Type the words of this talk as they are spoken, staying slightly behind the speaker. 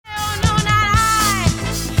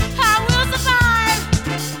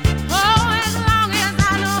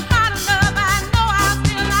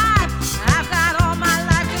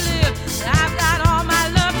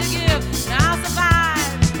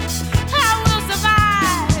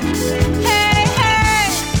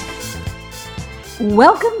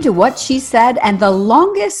Welcome to What She Said and the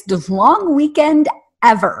longest long weekend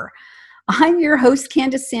ever. I'm your host,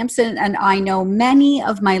 Candace Sampson, and I know many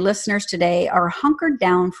of my listeners today are hunkered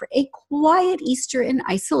down for a quiet Easter in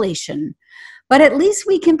isolation. But at least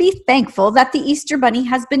we can be thankful that the Easter Bunny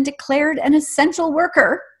has been declared an essential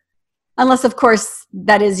worker. Unless, of course,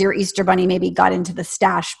 that is your Easter Bunny maybe got into the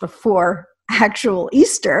stash before actual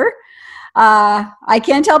Easter. I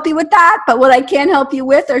can't help you with that, but what I can help you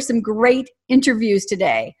with are some great interviews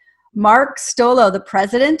today. Mark Stolo, the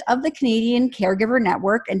president of the Canadian Caregiver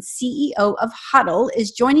Network and CEO of Huddle,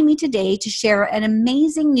 is joining me today to share an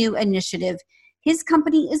amazing new initiative his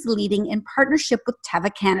company is leading in partnership with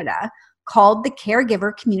Teva Canada called the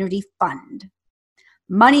Caregiver Community Fund.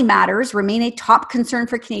 Money matters remain a top concern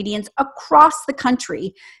for Canadians across the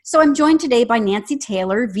country. So I'm joined today by Nancy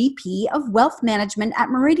Taylor, VP of Wealth Management at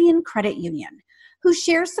Meridian Credit Union, who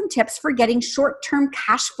shares some tips for getting short-term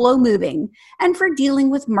cash flow moving and for dealing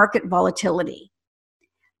with market volatility.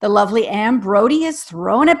 The lovely Anne Brody is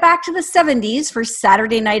throwing it back to the 70s for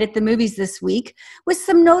Saturday night at the movies this week with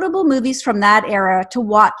some notable movies from that era to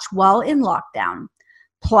watch while in lockdown.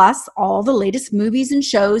 Plus all the latest movies and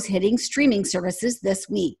shows hitting streaming services this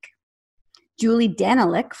week. Julie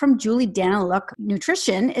Danilick from Julie Danilick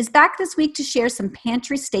Nutrition is back this week to share some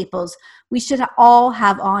pantry staples we should all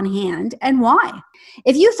have on hand and why.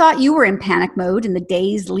 If you thought you were in panic mode in the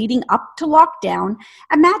days leading up to lockdown,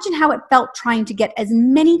 imagine how it felt trying to get as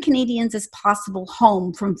many Canadians as possible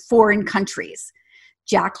home from foreign countries.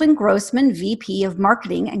 Jacqueline Grossman, VP of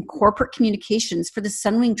Marketing and Corporate Communications for the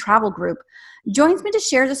Sunwing Travel Group, joins me to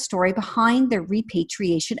share the story behind their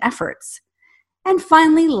repatriation efforts. And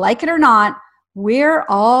finally, like it or not, we're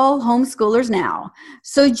all homeschoolers now.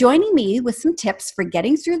 So joining me with some tips for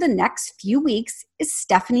getting through the next few weeks is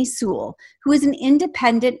Stephanie Sewell, who is an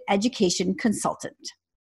independent education consultant.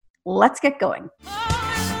 Let's get going.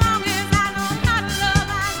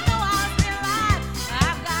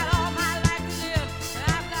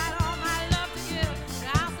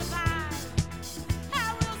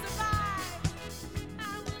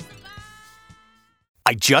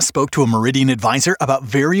 I just spoke to a Meridian advisor about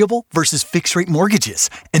variable versus fixed rate mortgages,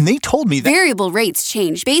 and they told me that variable rates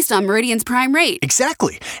change based on Meridian's prime rate.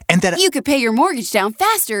 Exactly. And that you could pay your mortgage down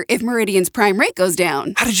faster if Meridian's prime rate goes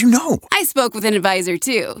down. How did you know? I spoke with an advisor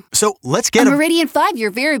too. So let's get a Meridian 5-year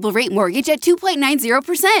variable rate mortgage at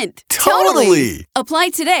 2.90%. Totally. Apply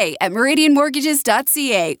today at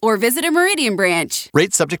meridianmortgages.ca or visit a Meridian branch.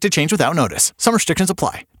 Rates subject to change without notice. Some restrictions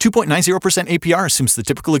apply. 2.90% APR assumes the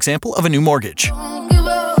typical example of a new mortgage.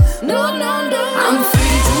 No, I'm free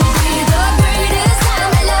to be the greatest,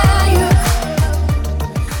 I'm a liar.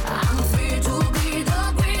 I'm free to be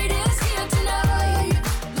the greatest, here tonight.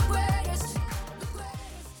 The greatest.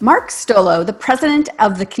 Mark Stolo, the president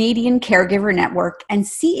of the Canadian Caregiver Network and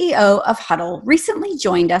CEO of Huddle, recently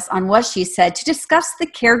joined us on What She Said to discuss the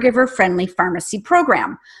Caregiver-Friendly Pharmacy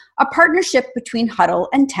Program, a partnership between Huddle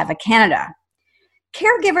and Teva Canada.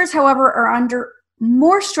 Caregivers, however, are under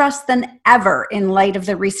more stress than ever in light of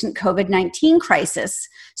the recent COVID-19 crisis.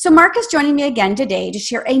 So Mark is joining me again today to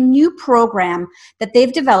share a new program that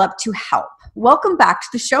they've developed to help. Welcome back to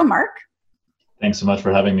the show, Mark. Thanks so much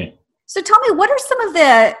for having me. So tell me, what are some of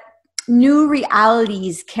the new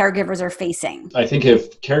realities caregivers are facing? I think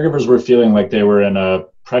if caregivers were feeling like they were in a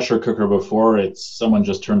pressure cooker before, it's someone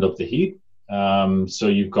just turned up the heat. So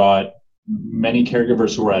you've got many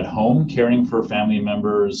caregivers who are at home caring for family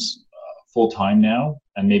members full-time now,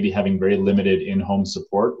 and maybe having very limited in-home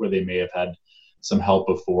support where they may have had some help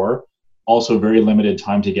before. Also very limited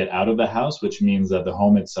time to get out of the house, which means that the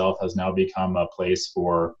home itself has now become a place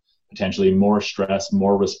for potentially more stress,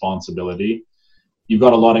 more responsibility. You've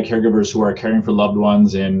got a lot of caregivers who are caring for loved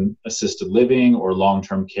ones in assisted living or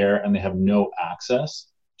long-term care, and they have no access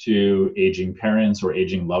to aging parents or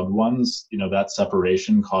aging loved ones. You know, that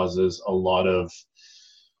separation causes a lot of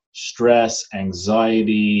stress,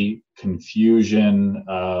 anxiety, confusion,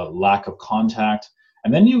 lack of contact.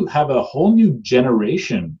 And then you have a whole new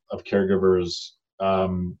generation of caregivers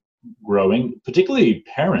growing, particularly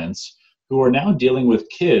parents who are now dealing with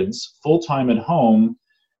kids full-time at home.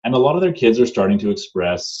 And a lot of their kids are starting to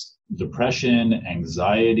express depression,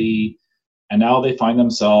 anxiety, and now they find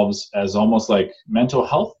themselves as almost like mental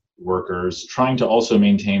health workers trying to also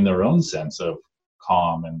maintain their own sense of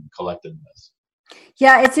calm and collectedness.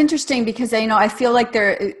 Yeah, it's interesting because I feel like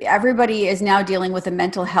everybody is now dealing with a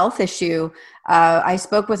mental health issue. I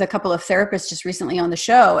spoke with a couple of therapists just recently on the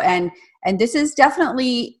show, and this is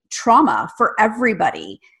definitely trauma for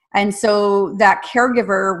everybody. And so that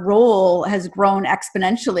caregiver role has grown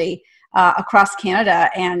exponentially. across Canada,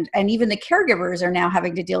 and even the caregivers are now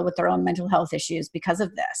having to deal with their own mental health issues because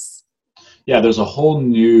of this. Yeah, there's a whole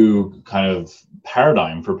new kind of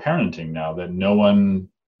paradigm for parenting now that no one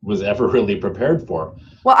was ever really prepared for.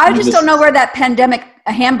 Well, I just don't know where that pandemic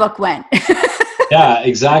handbook went. Yeah,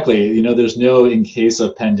 exactly. There's no in case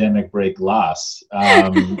of pandemic break glass.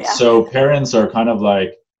 Yeah. So parents are kind of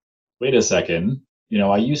like, wait a second,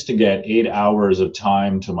 I used to get 8 hours of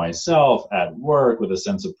time to myself at work with a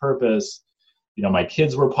sense of purpose. My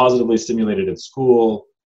kids were positively stimulated at school.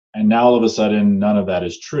 And now all of a sudden, none of that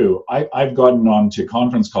is true. I've gotten onto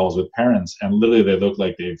conference calls with parents, and literally they look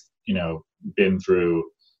like they've, been through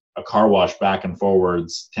a car wash back and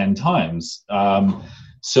forwards 10 times.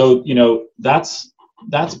 So that's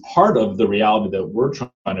part of the reality that we're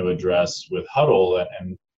trying to address with Huddle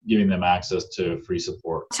and giving them access to free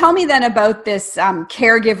support. Tell me then about this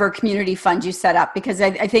caregiver community fund you set up, because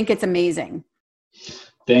I think it's amazing.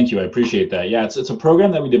 Thank you. I appreciate that. Yeah, it's a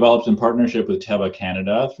program that we developed in partnership with Teva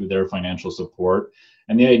Canada through their financial support.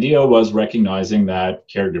 And the idea was recognizing that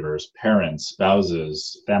caregivers, parents,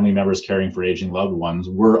 spouses, family members caring for aging loved ones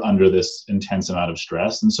were under this intense amount of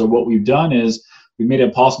stress. And so what we've done is we made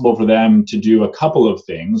it possible for them to do a couple of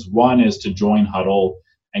things. One is to join Huddle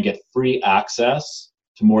and get free access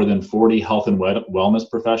to more than 40 health and wellness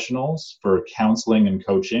professionals for counseling and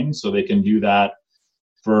coaching. So they can do that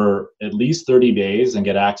for at least 30 days and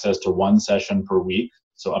get access to one session per week.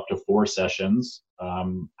 So up to 4 sessions,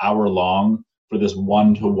 hour long, for this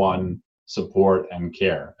one-to-one support and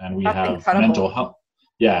care. And we have incredible. Mental health.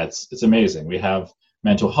 Yeah, it's amazing. We have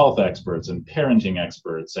mental health experts and parenting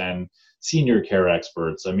experts and senior care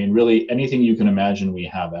experts. I mean, really anything you can imagine we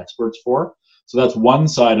have experts for. So that's one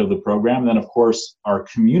side of the program. And then of course, our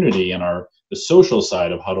community and the social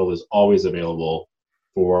side of Huddle is always available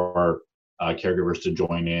for caregivers to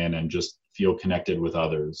join in and just feel connected with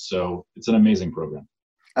others. So it's an amazing program.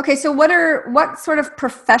 Okay, so what sort of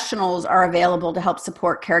professionals are available to help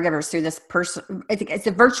support caregivers through this I think it's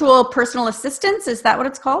a virtual personal assistance. Is that what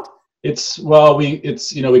it's called? We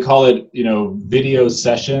call it, video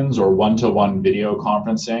sessions or one-to-one video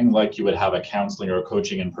conferencing, like you would have a counseling or a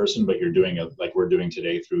coaching in person, but you're doing it like we're doing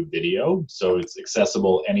today through video. So it's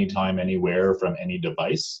accessible anytime, anywhere from any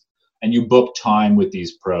device. And you book time with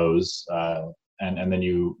these pros, and then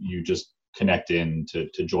you just connect in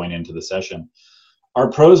to join into the session. Our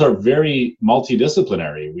pros are very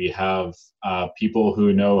multidisciplinary. We have people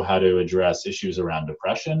who know how to address issues around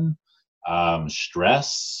depression,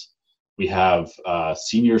 stress. We have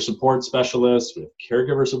senior support specialists, we have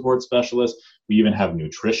caregiver support specialists. We even have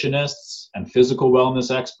nutritionists and physical wellness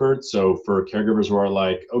experts. So for caregivers who are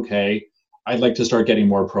like, okay, I'd like to start getting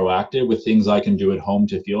more proactive with things I can do at home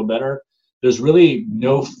to feel better. There's really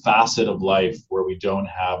no facet of life where we don't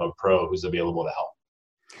have a pro who's available to help.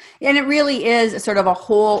 And it really is sort of a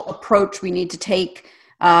whole approach we need to take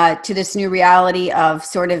to this new reality of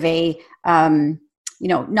sort of a,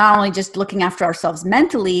 not only just looking after ourselves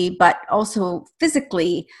mentally, but also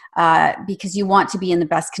physically, because you want to be in the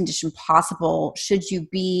best condition possible should you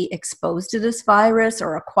be exposed to this virus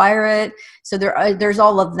or acquire it. So there's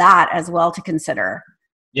all of that as well to consider.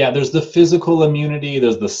 Yeah, there's the physical immunity,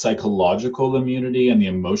 there's the psychological immunity, and the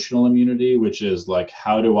emotional immunity, which is like,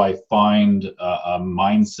 how do I find a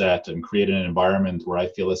mindset and create an environment where I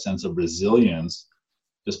feel a sense of resilience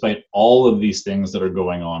despite all of these things that are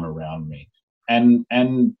going on around me. And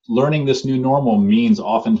learning this new normal means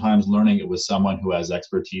oftentimes learning it with someone who has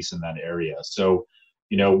expertise in that area. So,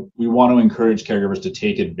 we want to encourage caregivers to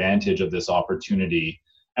take advantage of this opportunity.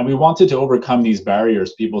 And we wanted to overcome these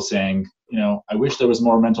barriers, people saying, I wish there was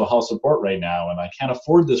more mental health support right now, and I can't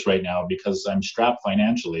afford this right now because I'm strapped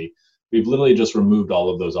financially. We've literally just removed all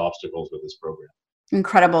of those obstacles with this program.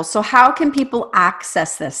 Incredible. So how can people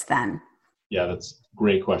access this then? Yeah, that's a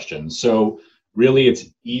great question. So really, it's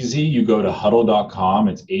easy. You go to huddle.com.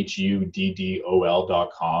 It's HUDDOL.com,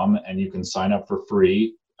 and you can sign up for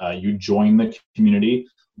free. You join the community.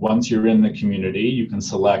 Once you're in the community, you can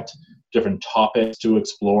select different topics to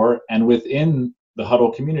explore. And within the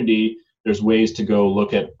Huddle community, there's ways to go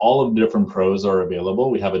look at all of the different pros are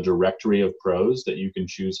available. We have a directory of pros that you can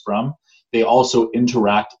choose from. They also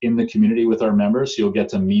interact in the community with our members, so you'll get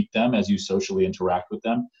to meet them as you socially interact with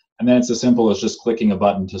them. And then it's as simple as just clicking a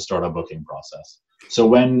button to start a booking process. So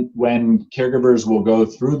when caregivers will go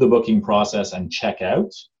through the booking process and check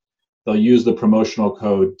out, they'll use the promotional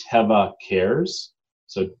code TEVA CARES,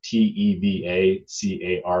 so TEVACARES,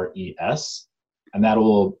 and that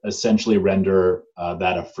will essentially render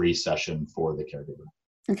that a free session for the caregiver.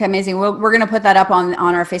 Okay, amazing. We're going to put that up on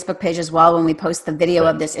our Facebook page as well when we post the video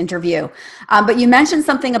of this interview. But you mentioned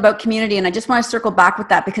something about community, and I just want to circle back with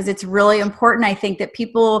that because it's really important, I think, that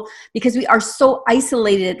people, because we are so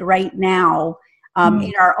isolated right now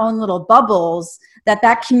in our own little bubbles,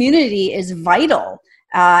 that community is vital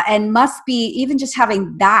and must be, even just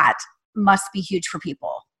having that must be huge for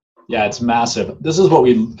people. Yeah, it's massive. This is what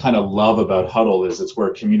we kind of love about Huddle is it's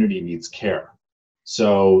where community meets care.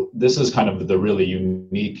 So this is kind of the really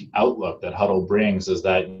unique outlook that Huddle brings, is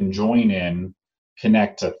that you can join in,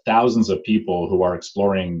 connect to thousands of people who are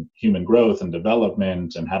exploring human growth and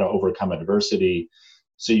development and how to overcome adversity.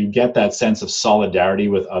 So you get that sense of solidarity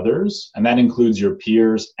with others, and that includes your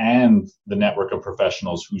peers and the network of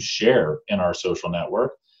professionals who share in our social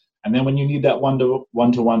network. And then when you need that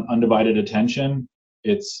one-to-one undivided attention,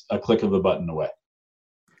 it's a click of a button away.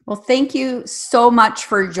 Well, thank you so much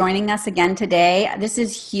for joining us again today. This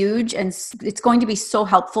is huge, and it's going to be so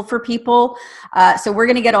helpful for people. So we're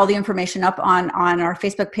going to get all the information up on our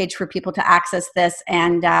Facebook page for people to access this.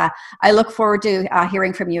 And I look forward to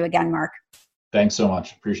hearing from you again, Mark. Thanks so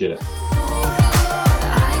much. Appreciate it.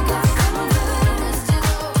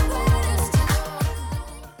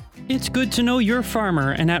 It's good to know your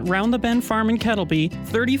farmer, and at Round the Bend Farm in Kettleby,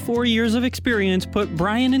 34 years of experience put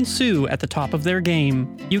Brian and Sue at the top of their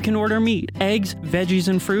game. You can order meat, eggs, veggies,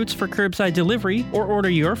 and fruits for curbside delivery, or order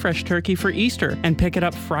your fresh turkey for Easter and pick it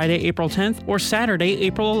up Friday, April 10th or Saturday,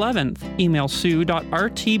 April 11th. Email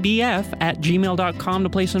sue.rtbf@gmail.com to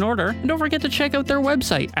place an order, and don't forget to check out their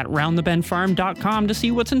website at roundthebendfarm.com to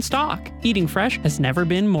see what's in stock. Eating fresh has never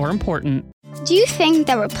been more important. Do you think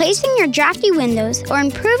that replacing your drafty windows or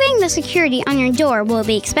improving the security on your door will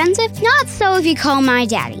be expensive? Not so if you call my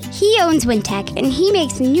daddy. He owns Wintech, and he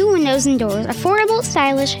makes new windows and doors affordable,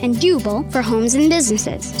 stylish, and doable for homes and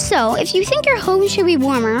businesses. So if you think your home should be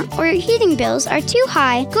warmer or your heating bills are too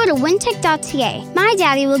high, go to wintech.ca. My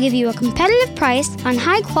daddy will give you a competitive price on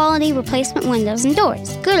high-quality replacement windows and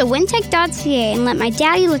doors. Go to wintech.ca and let my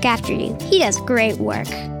daddy look after you. He does great work.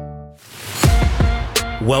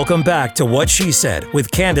 Welcome back to What She Said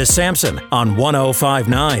with Candace Sampson on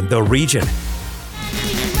 105.9 The Region.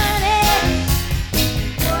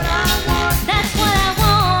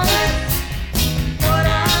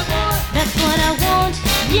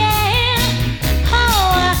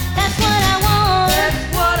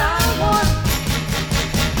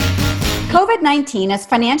 COVID-19 is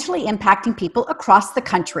financially impacting people across the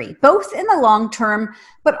country, both in the long term,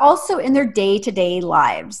 but also in their day-to-day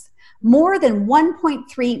lives. More than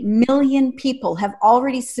 1.3 million people have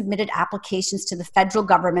already submitted applications to the federal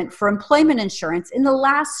government for employment insurance in the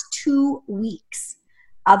last 2 weeks.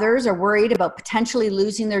 Others are worried about potentially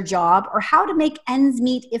losing their job or how to make ends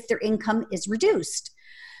meet if their income is reduced.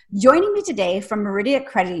 Joining me today from Meridia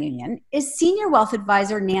Credit Union is Senior Wealth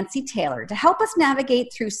Advisor Nancy Taylor to help us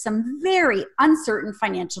navigate through some very uncertain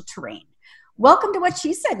financial terrain. Welcome to What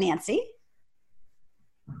She Said, Nancy.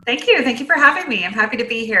 Thank you. Thank you for having me. I'm happy to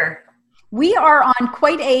be here. We are on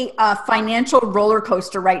quite a financial roller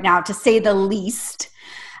coaster right now, to say the least.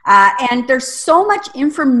 And there's so much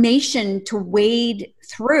information to wade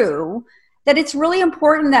through that it's really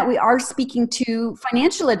important that we are speaking to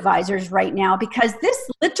financial advisors right now, because this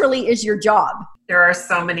literally is your job. There are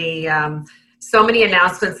so many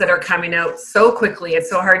announcements that are coming out so quickly. It's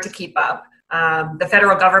so hard to keep up. The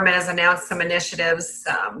federal government has announced some initiatives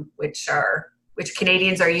which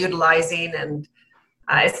Canadians are utilizing, and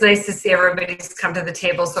it's nice to see everybody's come to the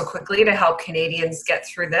table so quickly to help Canadians get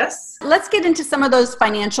through this. Let's get into some of those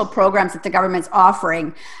financial programs that the government's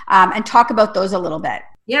offering and talk about those a little bit.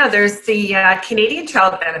 Yeah, there's the Canadian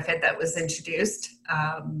Child Benefit that was introduced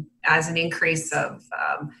as an increase of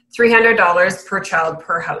 $300 per child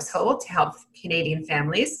per household to help Canadian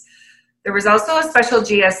families. There was also a special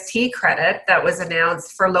GST credit that was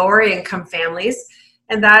announced for lower income families,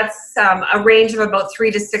 and that's a range of about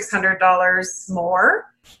 $300 to $600 more.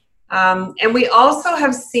 And we also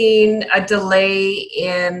have seen a delay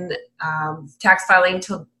in tax filing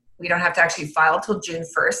till we don't have to actually file till June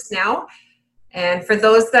 1st now. And for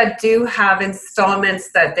those that do have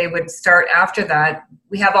installments that they would start after that,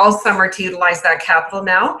 we have all summer to utilize that capital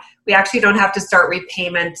now. We actually don't have to start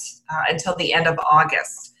repayment until the end of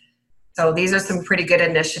August. So these are some pretty good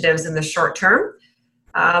initiatives in the short term.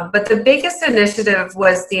 But the biggest initiative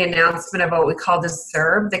was the announcement of what we call the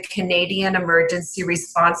CERB, the Canadian Emergency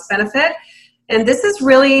Response Benefit. And this is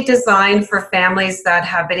really designed for families that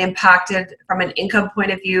have been impacted from an income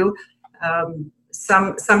point of view.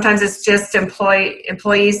 Sometimes it's just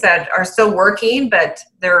employees that are still working, but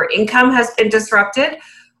their income has been disrupted,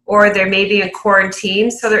 or they may be in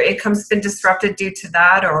quarantine, so their income's been disrupted due to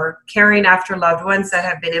that, or caring after loved ones that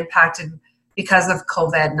have been impacted because of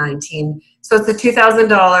COVID-19. So it's a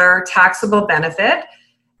 $2,000 taxable benefit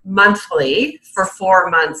monthly for 4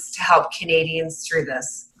 months to help Canadians through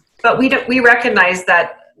this. But we recognize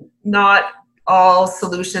that not all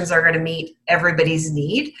solutions are going to meet everybody's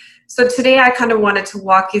need. So today I kind of wanted to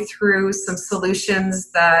walk you through some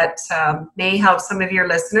solutions that may help some of your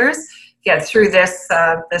listeners get through this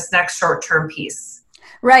next short-term piece.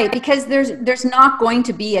 Right, because there's not going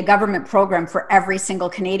to be a government program for every single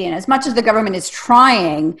Canadian. As much as the government is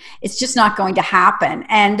trying, it's just not going to happen.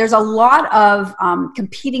 And there's a lot of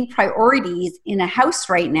competing priorities in a house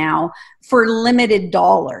right now for limited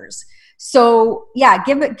dollars. So yeah,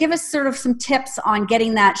 give us sort of some tips on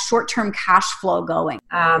getting that short-term cash flow going.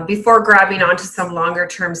 Before grabbing onto some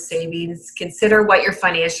longer-term savings, consider what your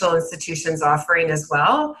financial institution's offering as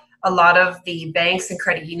well. A lot of the banks and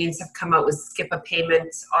credit unions have come out with skip a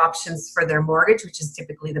payment options for their mortgage, which is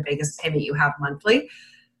typically the biggest payment you have monthly.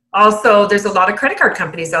 Also, there's a lot of credit card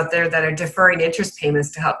companies out there that are deferring interest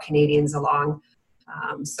payments to help Canadians along.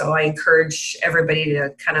 So I encourage everybody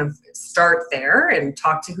to kind of start there and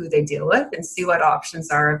talk to who they deal with and see what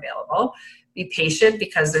options are available. Be patient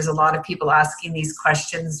because there's a lot of people asking these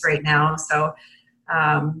questions right now. So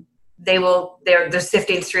they're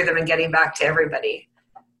sifting through them and getting back to everybody.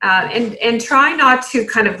 And try not to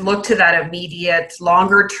kind of look to that immediate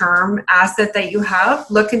longer term asset that you have.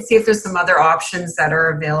 Look and see if there's some other options that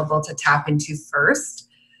are available to tap into first.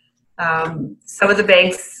 Some of the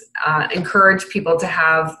banks encourage people to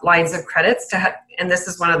have lines of credits and this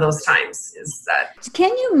is one of those times. Can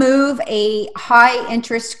you move a high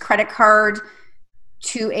interest credit card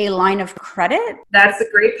to a line of credit? That's a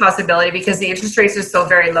great possibility because the interest rates are still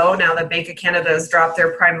very low now that Bank of Canada has dropped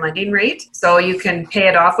their prime lending rate. So you can pay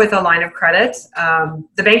it off with a line of credit.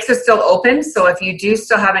 The banks are still open. So if you do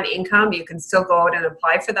still have an income, you can still go out and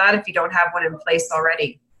apply for that if you don't have one in place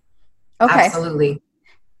already. Okay. Absolutely.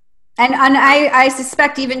 And I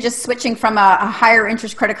suspect even just switching from a higher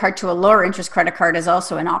interest credit card to a lower interest credit card is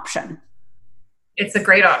also an option. It's a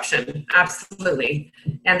great option. Absolutely.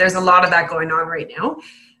 And there's a lot of that going on right now.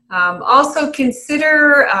 Also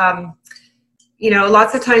consider,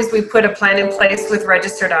 lots of times we put a plan in place with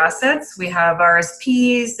registered assets. We have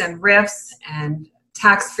RSPs and RIFs and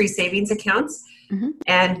tax-free savings accounts. Mm-hmm.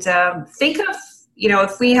 And think of,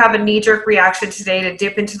 if we have a knee-jerk reaction today to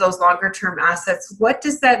dip into those longer-term assets, what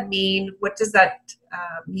does that mean? What does that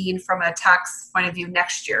mean from a tax point of view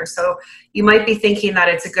next year? So you might be thinking that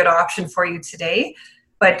it's a good option for you today,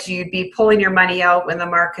 but you'd be pulling your money out when the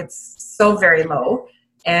market's so very low.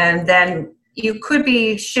 And then you could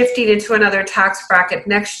be shifting into another tax bracket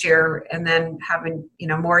next year and then having,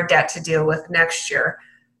 more debt to deal with next year.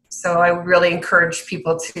 So I really encourage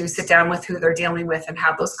people to sit down with who they're dealing with and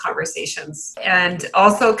have those conversations. And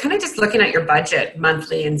also kind of just looking at your budget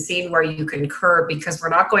monthly and seeing where you can curb because we're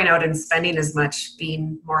not going out and spending as much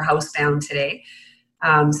being more housebound today.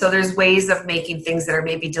 So there's ways of making things that are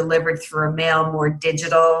maybe delivered through a mail more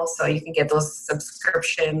digital so you can get those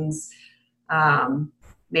subscriptions.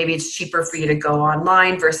 Maybe it's cheaper for you to go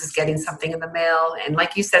online versus getting something in the mail. And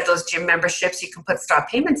like you said, those gym memberships, you can put stop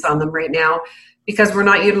payments on them right now because we're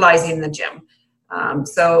not utilizing the gym.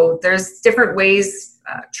 So there's different ways.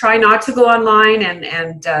 Try not to go online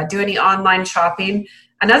and do any online shopping.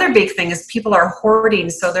 Another big thing is people are hoarding.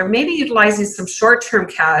 So they're maybe utilizing some short-term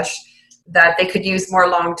cash that they could use more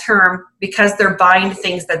long-term because they're buying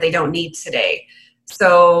things that they don't need today.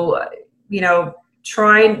 So,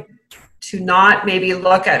 trying to not maybe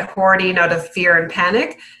look at hoarding out of fear and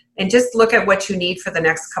panic and just look at what you need for the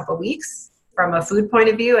next couple of weeks from a food point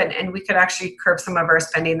of view, and we could actually curb some of our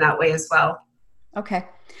spending that way as well. Okay,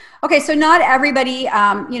 so not everybody,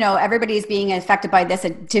 everybody is being affected by this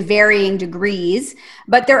to varying degrees,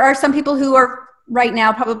 but there are some people who are right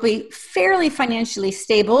now probably fairly financially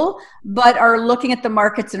stable, but are looking at the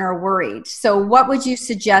markets and are worried. So what would you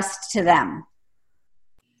suggest to them?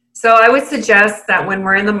 So I would suggest that when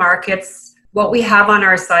we're in the markets, what we have on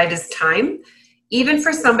our side is time. Even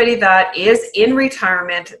for somebody that is in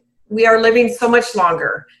retirement, we are living so much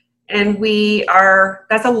longer, and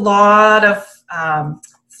that's a lot of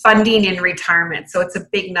funding in retirement. So it's a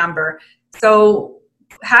big number. So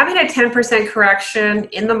having a 10% correction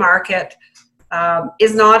in the market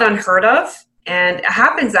is not unheard of, and it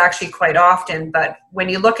happens actually quite often, but when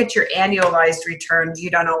you look at your annualized returns, you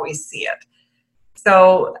don't always see it.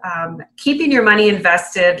 So keeping your money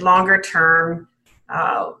invested longer term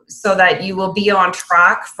so that you will be on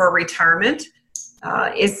track for retirement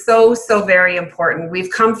is so very important.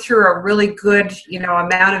 We've come through a really good,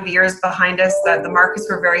 amount of years behind us that the markets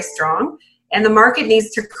were very strong, and the market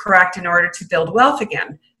needs to correct in order to build wealth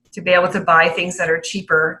again, to be able to buy things that are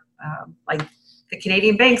cheaper, like the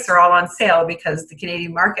Canadian banks are all on sale because the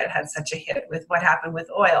Canadian market had such a hit with what happened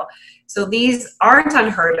with oil. So these aren't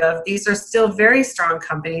unheard of. These are still very strong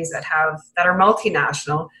companies that are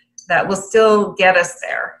multinational that will still get us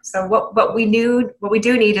there. So what we do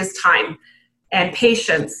need is time and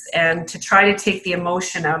patience, and to try to take the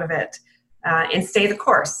emotion out of it and stay the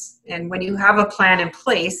course. And when you have a plan in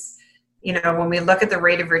place, when we look at the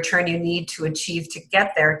rate of return you need to achieve to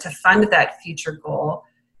get there, to fund that future goal,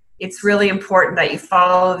 it's really important that you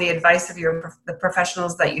follow the advice of the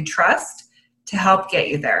professionals that you trust to help get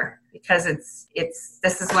you there. Because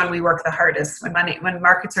this is when we work the hardest. When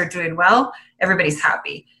markets are doing well, everybody's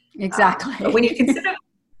happy. Exactly. But when you consider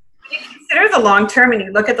the long term and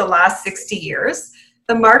you look at the last 60 years,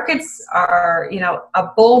 the markets are, a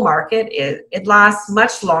bull market, it lasts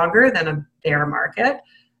much longer than a bear market.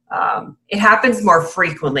 It happens more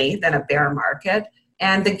frequently than a bear market.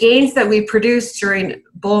 And the gains that we produce during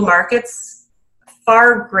bull markets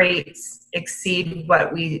far exceed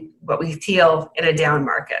what we feel in a down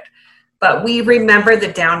market. But we remember the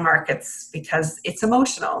down markets because it's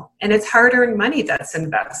emotional and it's hard-earned money that's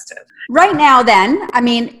invested. Right now, then, I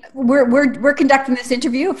mean, we're conducting this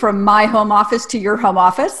interview from my home office to your home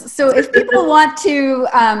office. So if people want to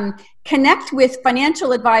connect with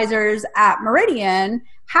financial advisors at Meridian,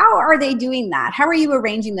 how are they doing that? How are you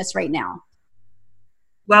arranging this right now?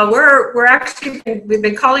 Well, we've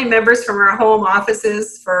been calling members from our home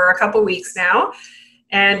offices for a couple weeks now,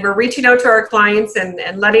 and we're reaching out to our clients and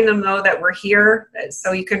letting them know that we're here.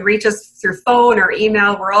 So you can reach us through phone or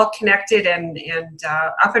email. We're all connected and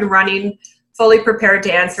up and running, fully prepared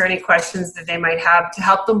to answer any questions that they might have to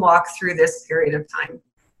help them walk through this period of time.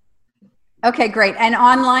 Okay, great. And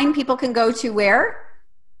online, people can go to where?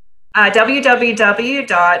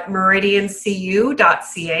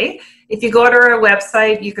 www.meridiancu.ca. If you go to our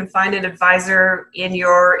website, you can find an advisor in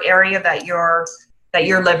your area that you're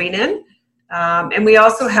living in. And we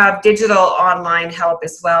also have digital online help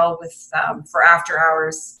as well for after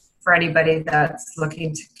hours for anybody that's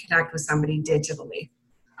looking to connect with somebody digitally.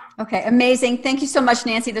 Okay, amazing. Thank you so much,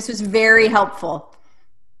 Nancy. This was very helpful.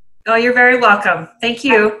 Oh, you're very welcome. Thank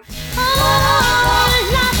you.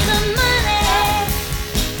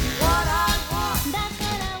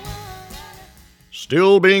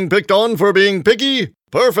 Still being picked on for being picky?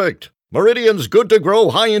 Perfect! Meridian's Good to Grow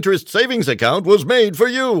High Interest Savings Account was made for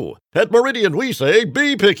you. At Meridian, we say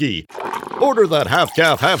be picky. Order that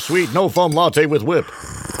half-calf, half-sweet, no-foam latte with whip.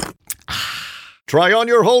 Try on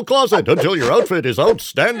your whole closet until your outfit is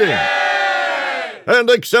outstanding. And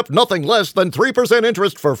accept nothing less than 3%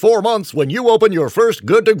 interest for 4 months when you open your first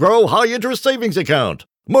Good to Grow High Interest Savings Account.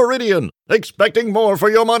 Meridian, expecting more for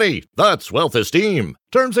your money. That's wealth esteem.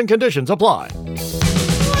 Terms and conditions apply.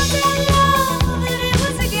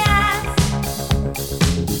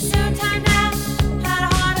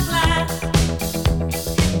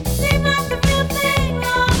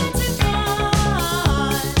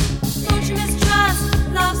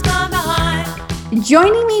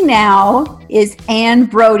 Joining me now is Anne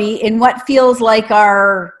Brody in what feels like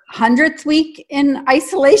our 100th week in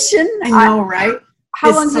isolation. I know, right?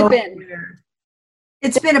 How long's it been? Weird.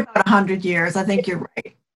 It's been about 100 years. I think you're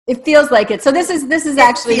right. It feels like it. So this is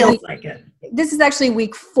actually This is actually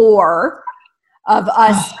week 4 of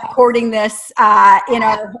us recording this in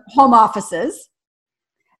our home offices.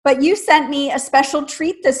 But you sent me a special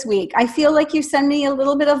treat this week. I feel like you sent me a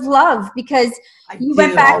little bit of love because you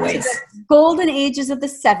went back to the golden ages of the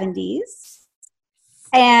 70s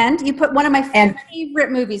and you put one of my favorite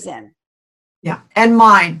movies in. Yeah, and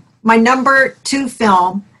mine. My number 2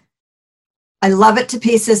 film. I love it to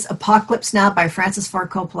pieces. Apocalypse Now by Francis Ford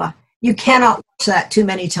Coppola. You cannot watch that too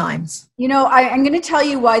many times. You know, I'm going to tell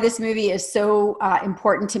you why this movie is so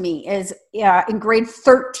important to me. Is in grade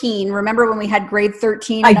 13. Remember when we had grade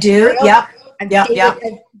 13? I do. Yep. I've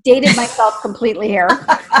dated myself completely here.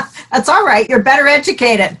 That's all right. You're better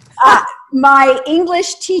educated. My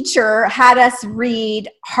English teacher had us read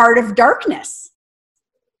Heart of Darkness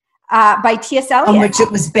by T.S. Eliot. On which it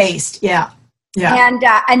was based. Yeah. Yeah.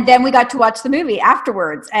 And then we got to watch the movie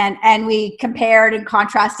afterwards and we compared and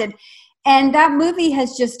contrasted. And that movie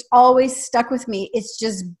has just always stuck with me. It's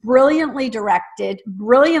just brilliantly directed,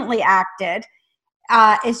 brilliantly acted.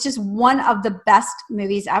 It's just one of the best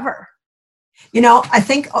movies ever. You know, I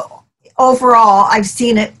think overall I've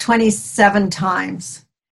seen it 27 times.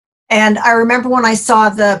 And I remember when I saw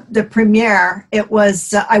the premiere, it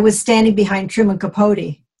was I was standing behind Truman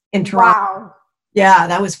Capote in Toronto. Wow. Yeah,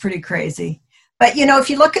 that was pretty crazy. But, if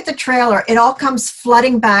you look at the trailer, it all comes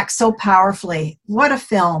flooding back so powerfully. What a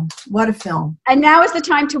film. What a film. And now is the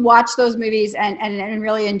time to watch those movies and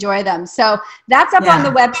really enjoy them. So that's up on the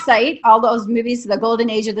website, all those movies, the golden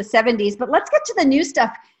age of the 70s. But let's get to the new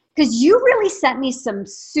stuff, because you really sent me some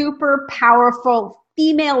super powerful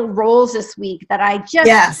female roles this week that I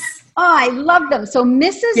just, I love them. So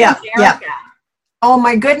Mrs. America. Yeah. Oh,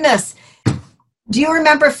 my goodness. Do you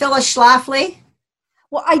remember Phyllis Schlafly?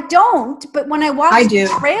 Well, I don't, but when I watched the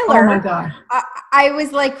trailer, oh my God. I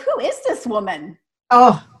was like, who is this woman?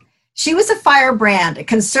 Oh, she was a firebrand, a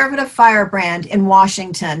conservative firebrand in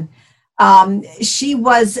Washington. She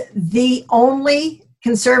was the only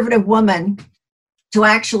conservative woman to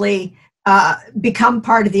actually become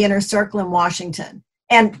part of the inner circle in Washington.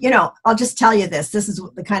 And, I'll just tell you this. This is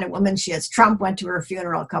the kind of woman she is. Trump went to her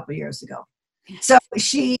funeral a couple of years ago. So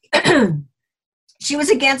she... She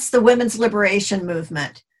was against the women's liberation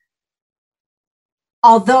movement.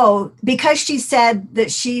 Although, because she said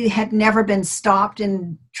that she had never been stopped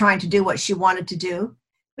in trying to do what she wanted to do.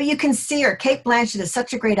 But you can see her. Cate Blanchett is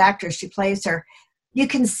such a great actress. She plays her. You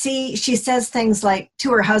can see, she says things like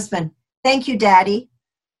to her husband, "Thank you, Daddy."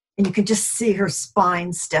 And you can just see her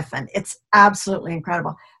spine stiffen. It's absolutely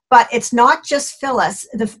incredible. But it's not just Phyllis.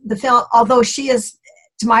 The film, although she is,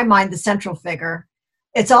 to my mind, the central figure,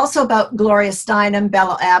 it's also about Gloria Steinem,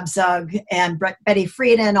 Bella Abzug, and Betty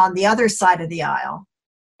Friedan on the other side of the aisle,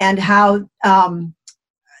 and how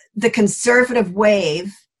the conservative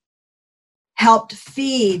wave helped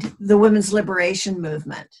feed the women's liberation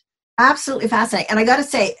movement. Absolutely fascinating. And I got to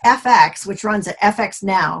say, FX, which runs at FX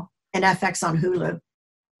Now and FX on Hulu,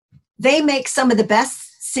 they make some of the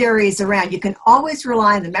best series around. You can always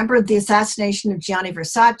rely on them. Remember the assassination of Gianni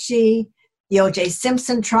Versace, the O.J.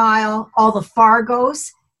 Simpson trial, all the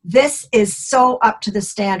Fargos. This is so up to the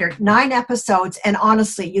standard. 9 episodes, and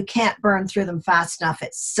honestly, you can't burn through them fast enough.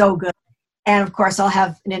 It's so good. And of course, I'll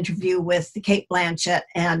have an interview with Cate Blanchett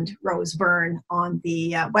and Rose Byrne on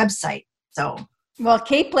the website. Well,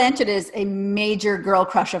 Cate Blanchett is a major girl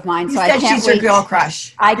crush of mine. So I can't wait. She's your girl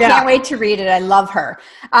crush. I can't wait to read it. I love her.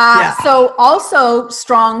 So also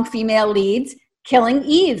strong female leads. Killing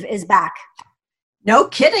Eve is back. No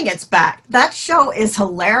kidding, it's back. That show is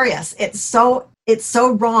hilarious. It's so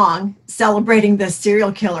wrong celebrating this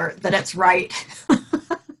serial killer that it's right.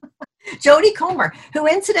 Jodie Comer, who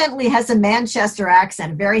incidentally has a Manchester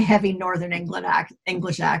accent, a very heavy Northern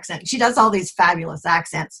English accent. She does all these fabulous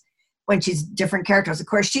accents when she's different characters. Of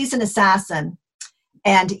course, she's an assassin,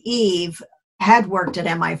 and Eve had worked at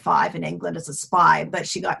MI5 in England as a spy, but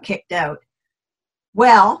she got kicked out.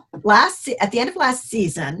 Well, at the end of last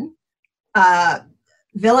season,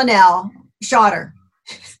 Villanelle shot her.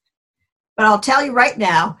 But I'll tell you right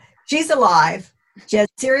now, she's alive. She has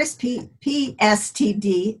serious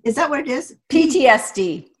PSTD. Is that what it is?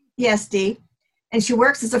 PTSD. PTSD. And she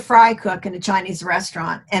works as a fry cook in a Chinese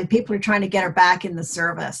restaurant, and people are trying to get her back in the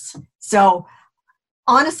service. So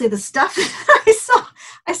honestly, the stuff that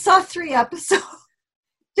I saw 3 episodes,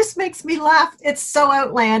 just makes me laugh. It's so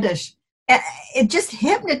outlandish. It just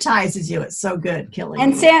hypnotizes you. It's so good, Killing.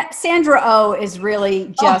 And Sandra Oh is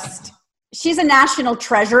really just, she's a national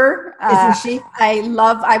treasure. Isn't she?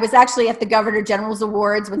 I was actually at the Governor General's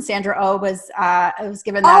Awards when Sandra Oh was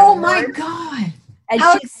given that award. Oh my God. And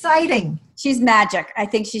how exciting. She's magic. I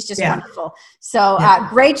think she's just wonderful. So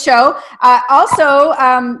great show. Also,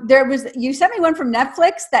 you sent me one from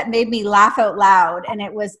Netflix that made me laugh out loud, and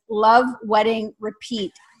it was Love, Wedding,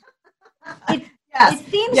 Repeat. It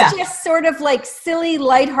seems just sort of like silly,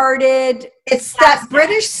 lighthearted. It's that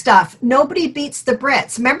British stuff. Nobody beats the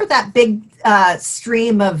Brits. Remember that big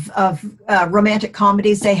stream of romantic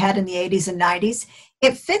comedies they had in the 80s and 90s?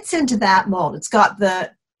 It fits into that mold. It's got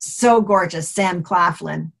the so gorgeous Sam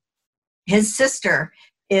Claflin. His sister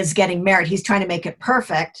is getting married. He's trying to make it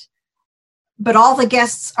perfect, but all the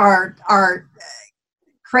guests are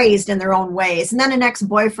crazed in their own ways. And then an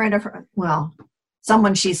ex-boyfriend of her,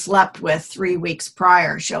 someone she slept with 3 weeks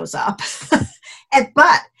prior shows up. and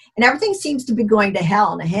everything seems to be going to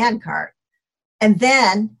hell in a handcart. And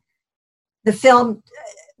then the film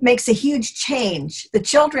makes a huge change. The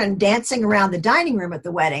children dancing around the dining room at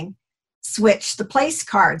the wedding switch the place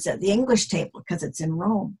cards at the English table because it's in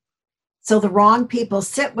Rome. So the wrong people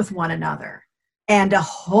sit with one another, and a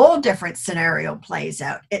whole different scenario plays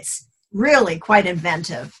out. It's really quite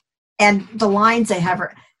inventive. And the lines they have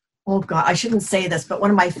are, oh God, I shouldn't say this, but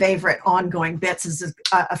one of my favorite ongoing bits is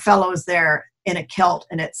a fellow's there in a kilt,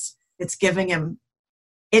 and it's giving him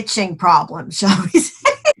itching problems, shall we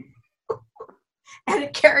say. And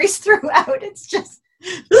it carries throughout. It's just,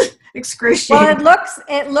 excruciating. Well,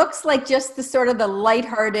 it looks like just the sort of the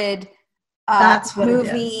lighthearted That's what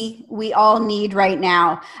movie we all need right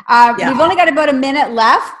now. Yeah. We've only got about a minute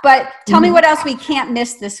left, but tell me what else we can't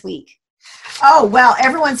miss this week. Oh, well,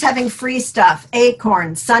 everyone's having free stuff.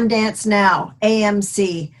 Acorn, Sundance Now,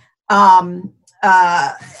 AMC.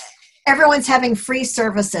 Everyone's having free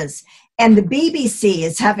services. And the BBC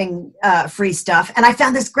is having free stuff. And I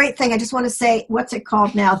found this great thing. I just want to say, what's it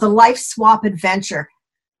called now? The Life Swap Adventure.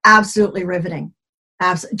 Absolutely riveting.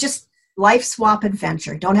 Just Life Swap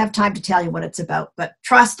Adventure. Don't have time to tell you what it's about, but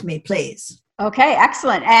trust me, please. Okay,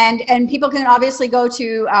 excellent. And people can obviously go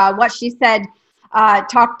to what she said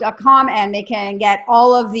talk.com, and they can get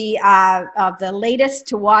all of the latest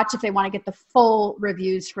to watch if they want to get the full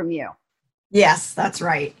reviews from you. Yes, that's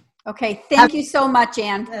right. Okay, thank you so much,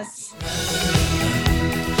 Anne. Yes.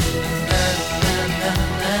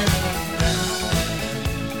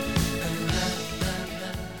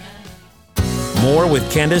 More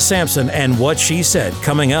with Candace Sampson and What She Said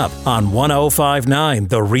coming up on 105.9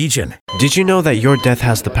 The Region. Did you know that your death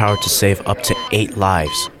has the power to save up to 8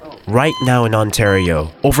 lives? Right now in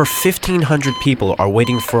Ontario, over 1,500 people are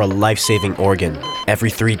waiting for a life-saving organ.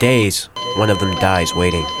 Every 3 days, one of them dies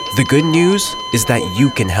waiting. The good news is that you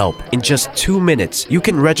can help. In just 2 minutes, you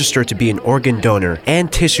can register to be an organ donor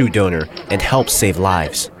and tissue donor and help save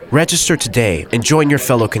lives. Register today and join your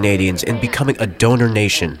fellow Canadians in becoming a donor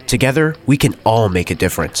nation. Together, we can all make a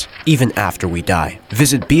difference, even after we die.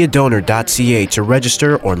 Visit beadonor.ca to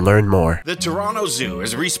register or learn more. The Toronto Zoo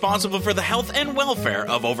is responsible for the health and welfare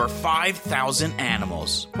of over 5,000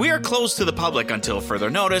 animals. We are closed to the public until further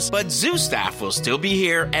notice, but zoo staff will still be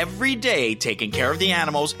here every day taking care of the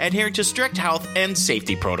animals, adhering to strict health and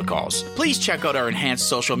safety protocols. Please check out our enhanced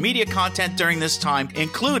social media content during this time,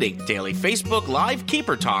 including daily Facebook Live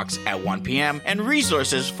Keeper Talks at 1 p.m. and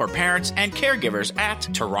resources for parents and caregivers at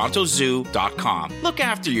torontozoo.com. Look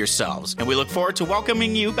after yourselves, and we look forward to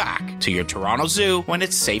welcoming you back to your Toronto Zoo when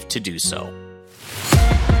it's safe to do so.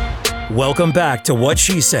 Welcome back to What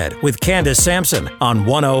She Said with Candace Sampson on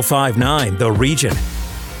 105.9 The Region.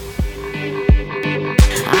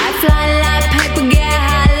 I fly like paper, get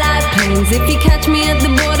high like planes. If you catch me at the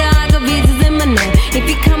border, I got visas in my name. If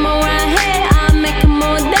you come around here, I'll make them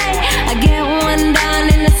all day. I get one down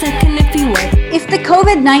in a second if you wait. If the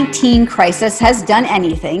COVID-19 crisis has done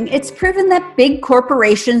anything, it's proven that big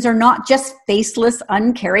corporations are not just faceless,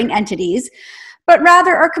 uncaring entities, but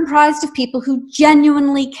rather are comprised of people who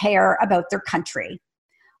genuinely care about their country.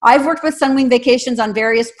 I've worked with Sunwing Vacations on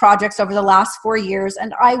various projects over the last 4 years,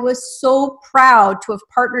 and I was so proud to have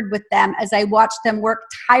partnered with them as I watched them work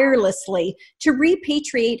tirelessly to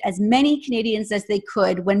repatriate as many Canadians as they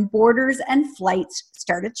could when borders and flights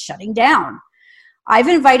started shutting down. I've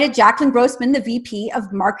invited Jacqueline Grossman, the VP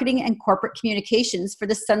of Marketing and Corporate Communications for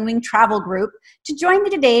the Sunwing Travel Group, to join me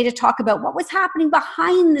today to talk about what was happening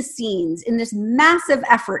behind the scenes in this massive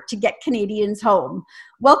effort to get Canadians home.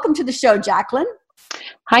 Welcome to the show, Jacqueline.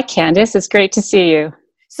 Hi, Candace. It's great to see you.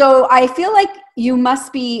 So I feel like you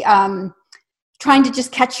must be trying to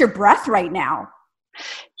just catch your breath right now.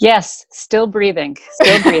 Yes, still breathing.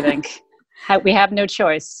 We have no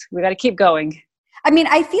choice. We got to keep going. I mean,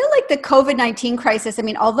 I feel like the COVID-19 crisis, I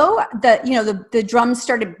mean, although the drums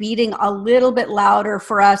started beating a little bit louder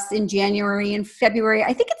for us in January and February,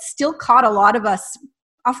 I think it still caught a lot of us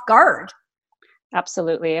off guard.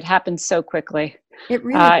 Absolutely. It happened so quickly. It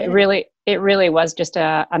really It really was just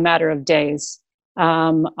a matter of days.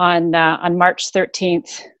 On March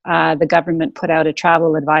 13th, the government put out a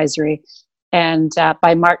travel advisory. And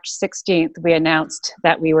by March 16th, we announced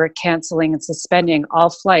that we were canceling and suspending all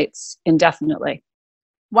flights indefinitely.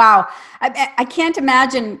 Wow. I can't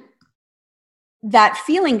imagine that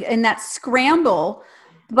feeling and that scramble.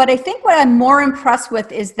 But I think what I'm more impressed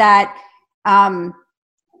with is that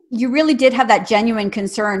you really did have that genuine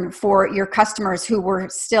concern for your customers who were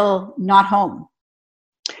still not home.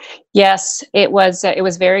 Yes, it was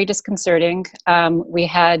very disconcerting. We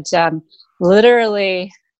had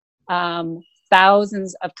literally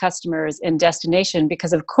thousands of customers in destination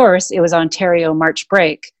because, of course, it was Ontario March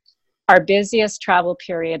break, our busiest travel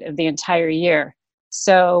period of the entire year.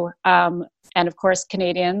 So, and of course,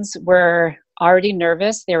 Canadians were already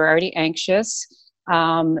nervous. They were already anxious.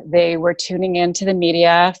 They were tuning into the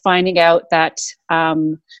media, finding out that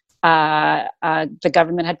the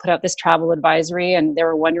government had put out this travel advisory, and they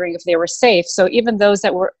were wondering if they were safe. So even those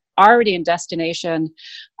that were already in destination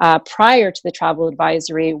prior to the travel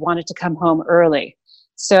advisory wanted to come home early.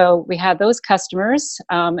 So we had those customers,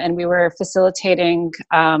 and we were facilitating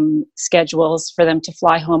schedules for them to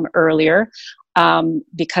fly home earlier.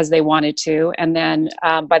 because they wanted to. And then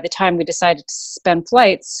by the time we decided to suspend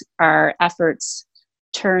flights, our efforts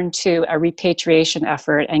turned to a repatriation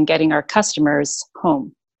effort and getting our customers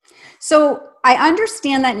home. So I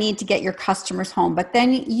understand that need to get your customers home, but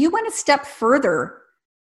then you went a step further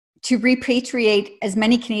to repatriate as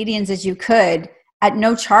many Canadians as you could at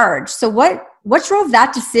no charge. So what drove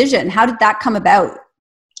that decision? How did that come about?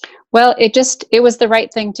 Well, it was the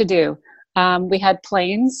right thing to do. We had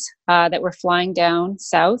planes that were flying down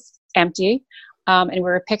south, empty, and we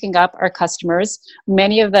were picking up our customers.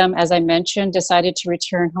 Many of them, as I mentioned, decided to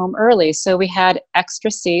return home early. So we had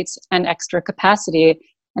extra seats and extra capacity,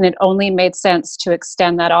 and it only made sense to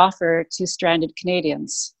extend that offer to stranded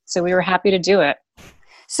Canadians. So we were happy to do it.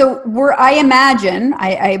 So I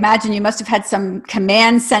imagine you must have had some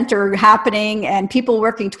command center happening and people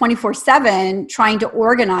working 24/7 trying to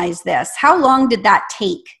organize this. How long did that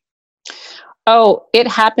take? Oh, it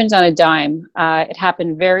happened on a dime. It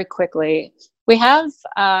happened very quickly. We have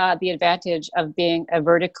the advantage of being a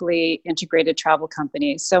vertically integrated travel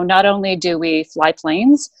company. So not only do we fly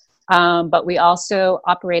planes, but we also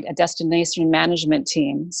operate a destination management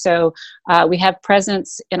team. So we have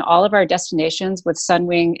presence in all of our destinations with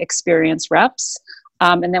Sunwing experienced reps.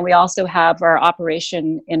 And then we also have our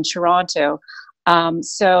operation in Toronto.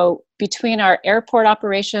 So between our airport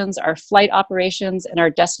operations, our flight operations, and our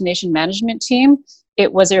destination management team,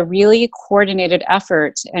 it was a really coordinated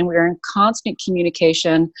effort, and we were in constant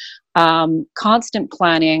communication, constant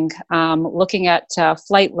planning, looking at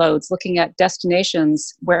flight loads, looking at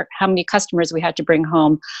destinations, how many customers we had to bring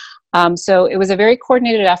home. So it was a very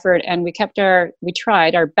coordinated effort, and we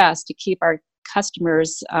tried our best to keep our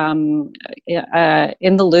customers in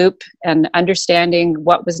the loop and understanding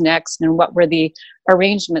what was next and what were the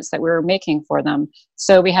arrangements that we were making for them.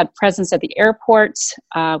 So we had presence at the airport,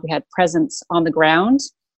 we had presence on the ground,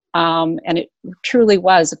 and it truly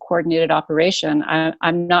was a coordinated operation.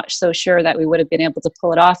 I'm not so sure that we would have been able to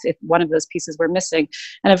pull it off if one of those pieces were missing.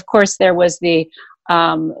 And of course, there was the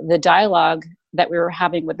dialogue that we were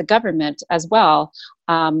having with the government as well,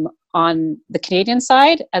 on the Canadian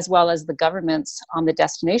side, as well as the governments on the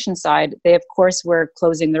destination side. They, of course, were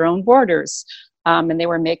closing their own borders, and they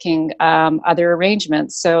were making other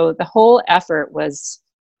arrangements. So the whole effort was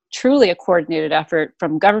truly a coordinated effort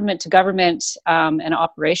from government to government, and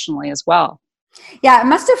operationally as well. Yeah, it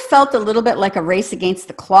must have felt a little bit like a race against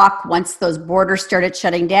the clock once those borders started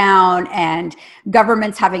shutting down and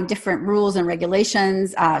governments having different rules and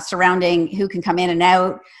regulations surrounding who can come in and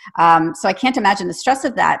out. So I can't imagine the stress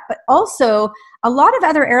of that. But also, a lot of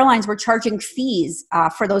other airlines were charging fees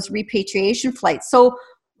for those repatriation flights. So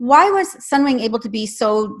why was Sunwing able to be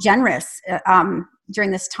so generous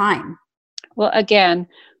during this time? Well, again,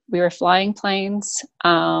 we were flying planes,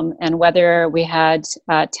 and whether we had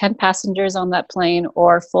 10 passengers on that plane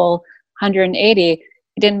or full 180, it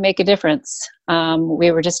didn't make a difference.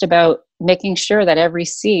 We were just about making sure that every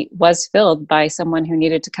seat was filled by someone who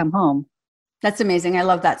needed to come home. That's amazing. I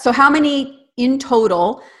love that. So how many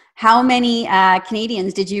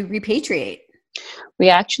Canadians did you repatriate? We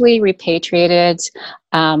actually repatriated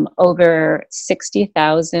over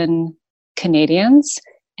 60,000 Canadians.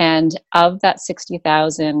 And of that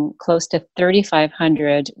 60,000, close to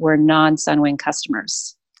 3,500 were non-Sunwing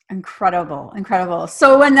customers. Incredible, incredible.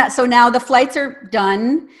 So now the flights are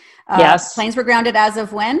done. Yes. Planes were grounded as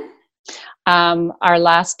of when? Our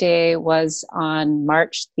last day was on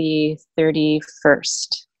March the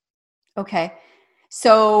 31st. Okay.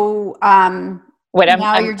 So I'm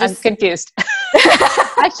confused.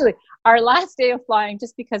 Actually, our last day of flying,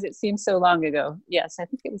 just because it seems so long ago. Yes, I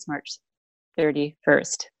think it was March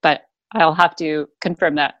 31st, but I'll have to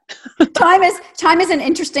confirm that. Time is an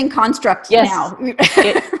interesting construct. Yes, now.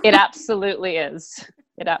 it absolutely is.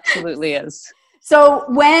 It absolutely is. So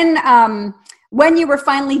when you were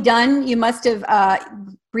finally done, you must have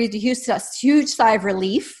breathed a huge sigh of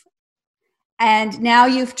relief, and now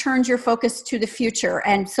you've turned your focus to the future.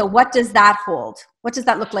 And so what does that hold? What does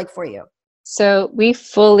that look like for you? So we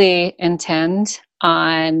fully intend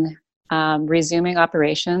on resuming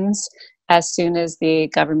operations as soon as the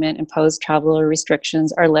government-imposed travel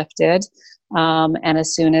restrictions are lifted, and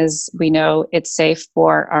as soon as we know it's safe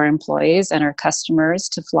for our employees and our customers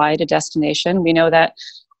to fly to destination. We know that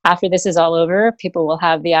after this is all over, people will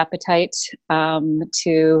have the appetite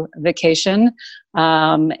to vacation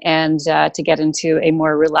and to get into a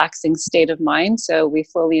more relaxing state of mind. So we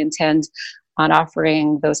fully intend on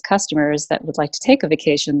offering those customers that would like to take a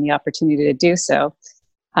vacation the opportunity to do so.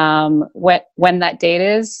 When that date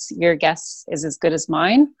is, your guess is as good as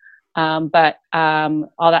mine. But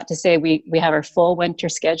all that to say, we have our full winter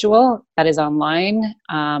schedule that is online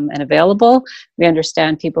and available. We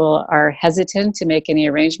understand people are hesitant to make any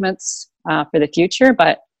arrangements for the future,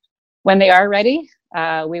 but when they are ready,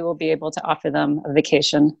 we will be able to offer them a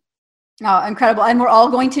vacation. Oh, incredible. And we're all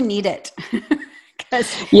going to need it.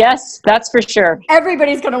 Yes, that's for sure.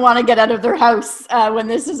 Everybody's going to want to get out of their house when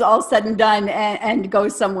this is all said and done and go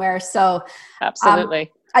somewhere. So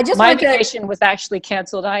absolutely. I just my vacation was actually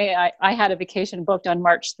canceled. I had a vacation booked on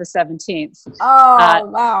March the 17th. Oh,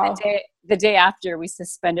 wow. The day after we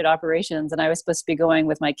suspended operations, and I was supposed to be going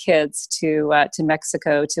with my kids to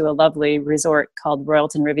Mexico to a lovely resort called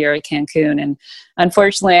Royalton Riviera Cancun. And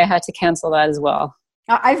unfortunately, I had to cancel that as well.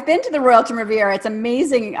 I've been to the Royalton Riviera. It's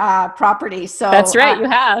amazing property. So that's right. You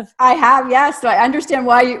have. I have. Yes. So I understand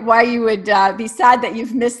why you would be sad that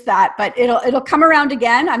you've missed that, but it'll come around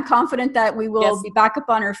again. I'm confident that we will be back up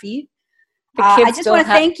on our feet. I just want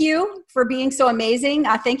to thank you for being so amazing.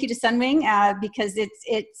 Thank you to Sunwing because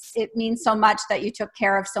it means so much that you took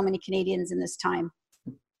care of so many Canadians in this time.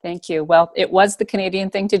 Thank you. Well, it was the Canadian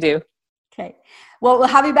thing to do. Okay. Well, we'll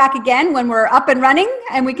have you back again when we're up and running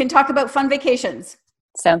and we can talk about fun vacations.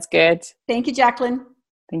 Sounds good. Thank you, Jacqueline.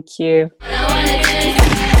 Thank you.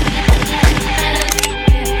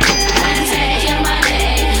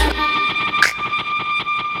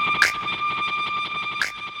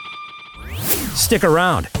 Stick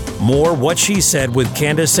around. More What She Said with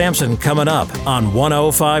Candace Sampson coming up on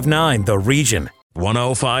 105.9 The Region.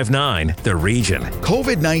 105.9 The Region.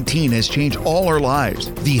 COVID-19 has changed all our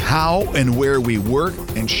lives. The how and where we work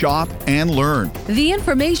and shop and learn. The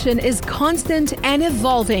information is constant and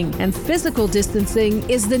evolving, and physical distancing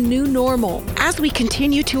is the new normal. As we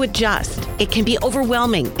continue to adjust, it can be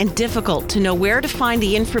overwhelming and difficult to know where to find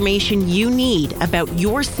the information you need about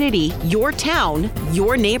your city, your town,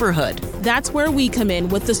 your neighborhood. That's where we come in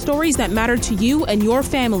with the stories that matter to you and your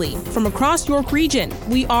family. From across York Region,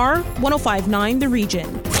 we are 105.9 The Region.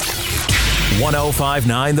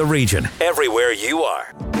 105.9 The Region. Everywhere you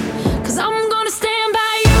are. 'Cause I'm gonna stand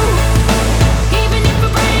by you, even if we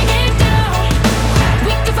break it down.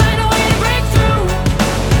 We can find a way to break through,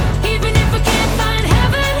 even if we can't find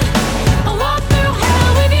heaven. I'll walk through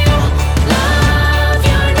hell with you. Love,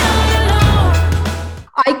 you're not alone.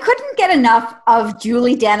 I couldn't get enough of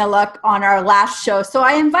Julie Daniluk on our last show, so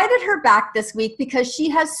I invited her back this week because she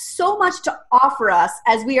has so much to offer us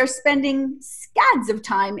as we are spending scads of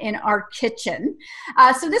time in our kitchen.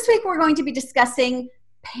 So this week we're going to be discussing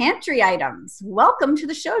pantry items. Welcome to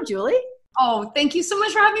the show, Julie. Oh, thank you so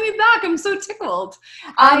much for having me back. I'm so tickled.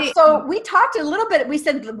 So we talked a little bit, we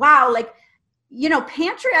said, wow,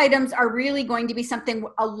 pantry items are really going to be something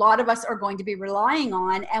a lot of us are going to be relying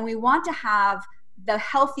on, and we want to have the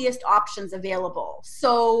healthiest options available.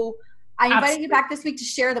 So I invited you back this week to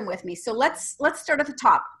share them with me. So let's start at the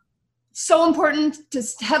top. So important to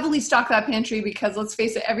heavily stock that pantry because let's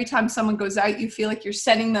face it, every time someone goes out, you feel like you're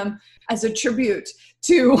sending them as a tribute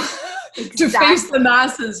to to face the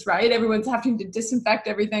masses, right? Everyone's having to disinfect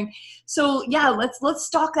everything. So yeah, let's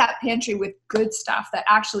stock that pantry with good stuff that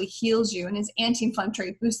actually heals you and is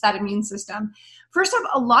anti-inflammatory, boosts that immune system. First off,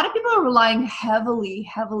 a lot of people are relying heavily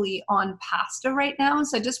on pasta right now.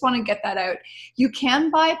 So I just want to get that out. You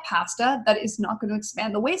can buy pasta that is not going to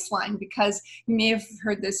expand the waistline because you may have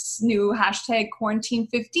heard this new hashtag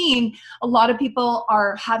quarantine15. A lot of people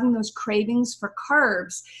are having those cravings for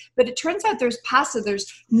carbs, but it turns out there's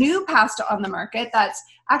new pasta on the market that's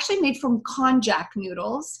actually made from konjac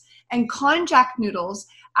noodles. And konjac noodles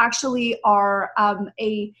actually are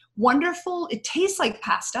it tastes like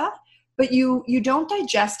pasta, but you don't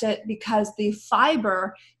digest it because the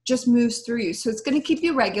fiber just moves through you. So it's going to keep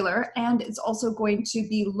you regular, and it's also going to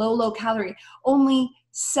be low calorie. Only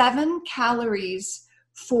 7 calories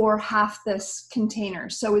for half this container.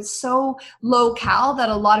 So it's so low cal that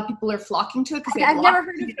a lot of people are flocking to it because I've never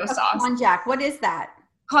heard of konjac. What is that?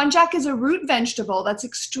 Konjac is a root vegetable that's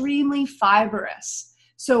extremely fibrous.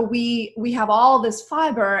 So we have all this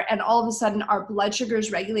fiber, and all of a sudden our blood sugar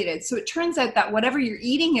is regulated. So it turns out that whatever you're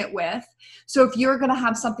eating it with, so if you're going to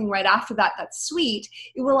have something right after that that's sweet,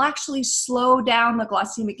 it will actually slow down the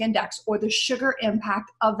glycemic index or the sugar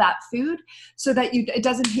impact of that food so that it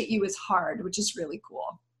doesn't hit you as hard, which is really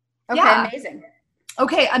cool. Okay, yeah. Amazing.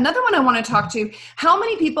 Okay, another one I want to talk to. How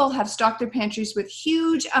many people have stocked their pantries with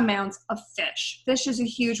huge amounts of fish? Fish is a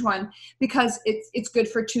huge one because it's good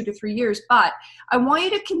for 2 to 3 years. But I want you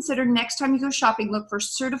to consider next time you go shopping, look for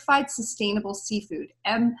certified sustainable seafood,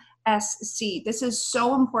 MSC. This is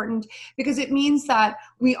so important because it means that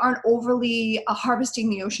we aren't overly harvesting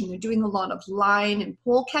the ocean. They're doing a lot of line and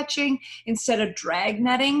pole catching instead of drag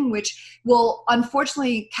netting, which will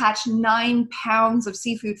unfortunately catch 9 pounds of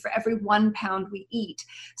seafood for every 1 pound we eat.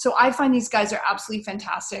 So I find these guys are absolutely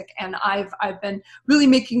fantastic, and I've been really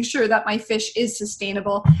making sure that my fish is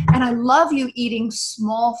sustainable. And I love you eating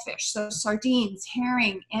small fish, so sardines,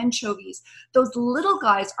 herring, anchovies. Those little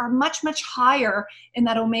guys are much, much higher in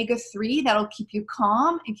that omega-3 that'll keep you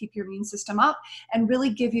calm and keep your immune system up and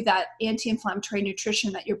really give you that anti-inflammatory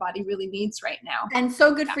nutrition that your body really needs right now. And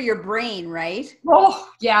so good for your brain, right? Oh,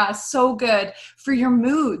 yeah, so good for your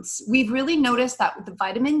moods. We've really noticed that with the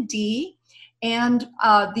vitamin D and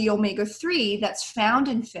the omega-3 that's found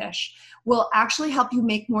in fish will actually help you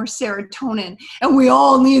make more serotonin. And we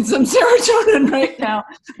all need some serotonin right now,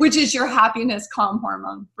 which is your happiness calm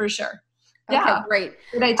hormone for sure. Okay, great.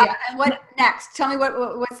 Good idea. And what next? Tell me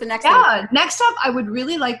what's the next Yeah, thing? next up, I would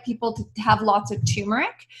really like people to have lots of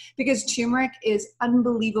turmeric, because turmeric is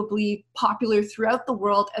unbelievably popular throughout the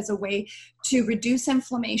world as a way to reduce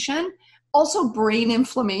inflammation, also brain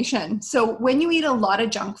inflammation. So when you eat a lot of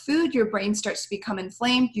junk food, your brain starts to become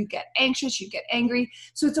inflamed, you get anxious, you get angry.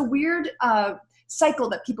 So it's a weird cycle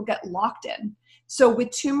that people get locked in. So with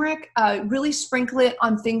turmeric, really sprinkle it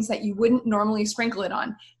on things that you wouldn't normally sprinkle it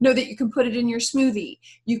on. Know that you can put it in your smoothie.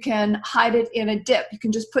 You can hide it in a dip. You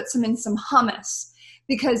can just put some in some hummus,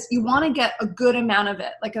 because you want to get a good amount of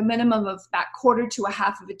it, like a minimum of that 1/4 to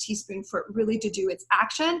 1/2 of a teaspoon for it really to do its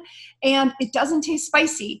action. And it doesn't taste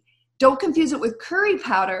spicy. Don't confuse it with curry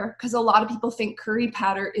powder, because a lot of people think curry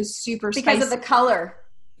powder is super spicy. Because of the color.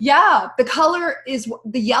 Yeah, the color is,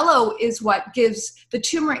 the yellow is what gives, the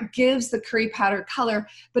turmeric gives the curry powder color,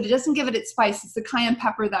 but it doesn't give it its spice. It's the cayenne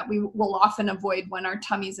pepper that we will often avoid when our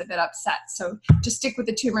tummy's a bit upset. So just stick with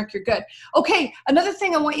the turmeric, you're good. Okay, another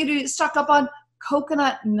thing I want you to stock up on,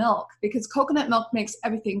 coconut milk, because coconut milk makes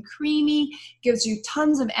everything creamy, gives you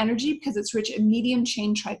tons of energy because it's rich in medium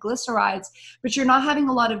chain triglycerides, but you're not having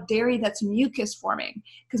a lot of dairy that's mucus forming.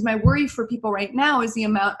 Because my worry for people right now is the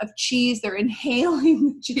amount of cheese. They're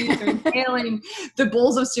inhaling the cheese, they're inhaling the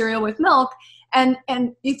bowls of cereal with milk. And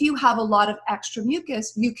if you have a lot of extra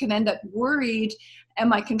mucus, you can end up worried,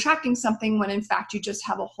 am I contracting something, when in fact you just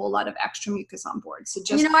have a whole lot of extra mucus on board. So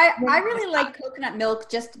just, I really like coconut milk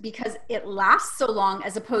just because it lasts so long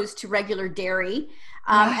as opposed to regular dairy.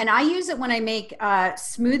 And I use it when I make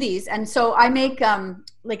smoothies. And so I make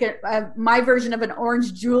my version of an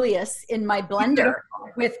orange Julius in my blender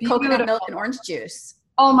with coconut milk and orange juice.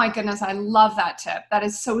 Oh my goodness, I love that tip. That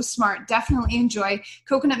is so smart. Definitely enjoy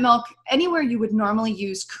coconut milk anywhere you would normally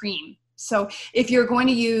use cream. So if you're going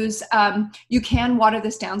to use, you can water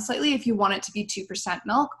this down slightly if you want it to be 2%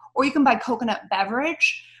 milk, or you can buy coconut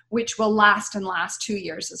beverage, which will last 2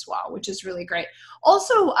 years as well, which is really great.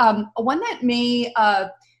 Also, one that may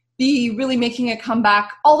be really making a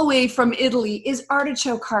comeback all the way from Italy is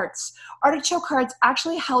artichoke hearts. Artichoke hearts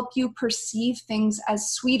actually help you perceive things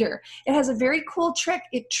as sweeter. It has a very cool trick.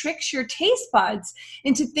 It tricks your taste buds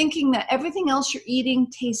into thinking that everything else you're eating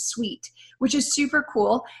tastes sweet, which is super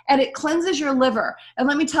cool. And it cleanses your liver. And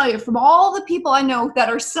let me tell you, from all the people I know that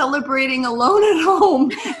are celebrating alone at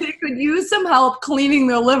home, they could use some help cleaning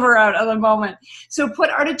their liver out at the moment. So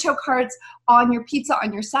put artichoke hearts on your pizza,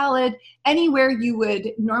 on your salad, anywhere you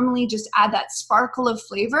would normally just add that sparkle of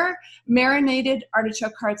flavor. Marinated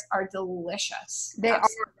artichoke hearts are delicious. They are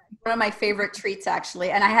one of my favorite treats,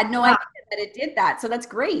 actually. And I had no idea that it did that. So that's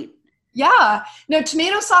great. Yeah. Now,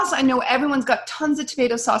 tomato sauce, I know everyone's got tons of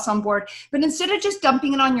tomato sauce on board, but instead of just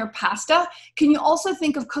dumping it on your pasta, can you also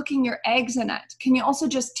think of cooking your eggs in it? Can you also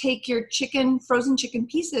just take your chicken, frozen chicken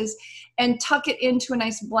pieces, and tuck it into a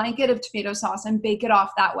nice blanket of tomato sauce and bake it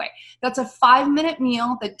off that way? That's a 5-minute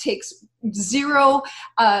meal that takes zero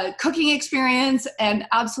cooking experience and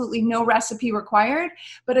absolutely no recipe required,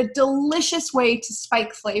 but a delicious way to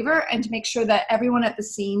spike flavor and to make sure that everyone at the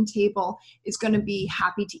same table is going to be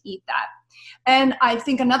happy to eat that. And I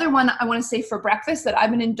think another one I want to say for breakfast that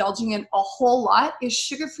I've been indulging in a whole lot is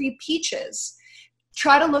sugar-free peaches.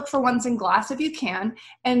 Try to look for ones in glass if you can.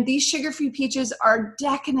 And these sugar-free peaches are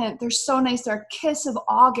decadent. They're so nice. They're a kiss of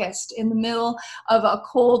August in the middle of a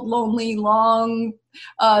cold, lonely, long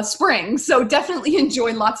spring. So definitely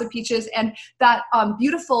enjoy lots of peaches. And that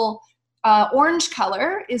beautiful orange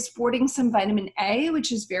color is sporting some vitamin A,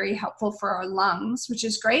 which is very helpful for our lungs, which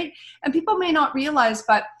is great. And people may not realize,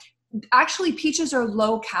 but actually peaches are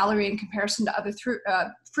low calorie in comparison to other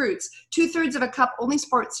fruits. 2/3 of a cup only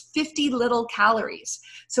sports 50 little calories.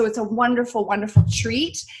 So it's a wonderful, wonderful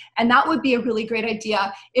treat. And that would be a really great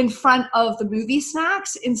idea in front of the movie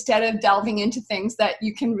snacks instead of delving into things that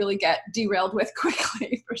you can really get derailed with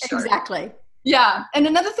quickly, for sure. Exactly. Yeah. And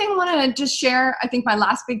another thing I want to just share, I think my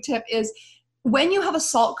last big tip is when you have a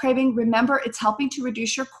salt craving, remember it's helping to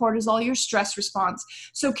reduce your cortisol, your stress response.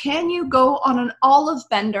 So can you go on an olive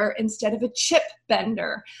bender instead of a chip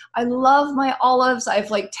bender? I love my olives. I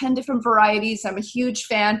have like 10 different varieties. I'm a huge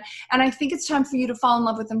fan. And I think it's time for you to fall in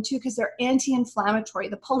love with them too, because they're anti-inflammatory.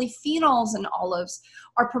 The polyphenols in olives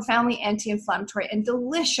are profoundly anti-inflammatory and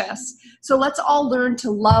delicious. So let's all learn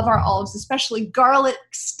to love our olives, especially garlic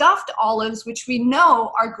stuffed olives, which we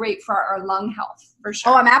know are great for our lung health. For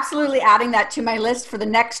sure. Oh, I'm absolutely adding that to my list for the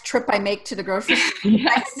next trip I make to the grocery store.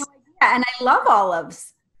 Yes. I had no idea, and I love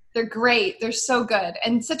olives. They're great. They're so good.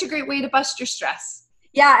 And such a great way to bust your stress.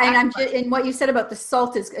 Yeah, and what you said about the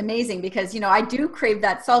salt is amazing because, I do crave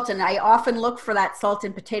that salt, and I often look for that salt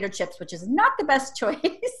in potato chips, which is not the best choice.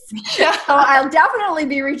 Yeah. So I'll definitely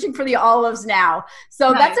be reaching for the olives now.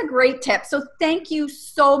 So that's a great tip. So thank you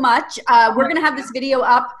so much. We're going to have this video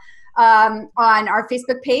up on our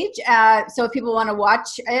Facebook page. So if people want to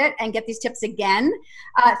watch it and get these tips again,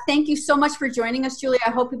 thank you so much for joining us, Julie. I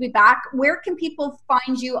hope you'll be back. Where can people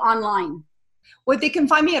find you online? Well, they can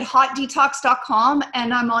find me at hotdetox.com,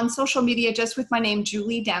 and I'm on social media just with my name,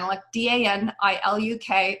 Julie Daniluk,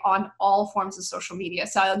 Daniluk, on all forms of social media.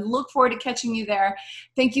 So I look forward to catching you there.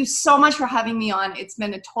 Thank you so much for having me on. It's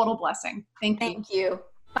been a total blessing. Thank you.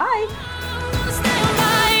 Bye.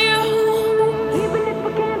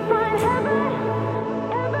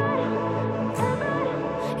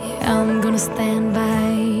 I'm gonna stand by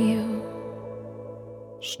you.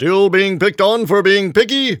 Still being picked on for being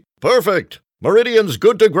picky? Perfect! Meridian's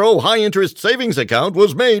Good to Grow High Interest Savings Account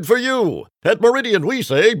was made for you. At Meridian, we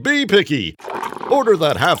say be picky. Order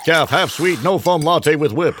that half calf, half sweet, no foam latte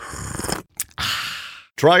with whip.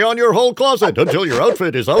 Try on your whole closet until your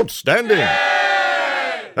outfit is outstanding.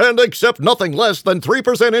 And accept nothing less than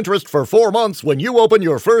 3% interest for 4 months when you open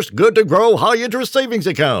your first Good to Grow High Interest Savings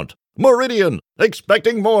Account. Meridian,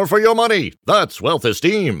 expecting more for your money. That's wealth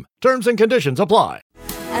esteem. Terms and conditions apply.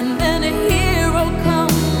 And then a hero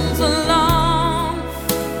comes along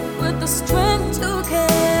with the strength to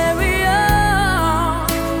carry on,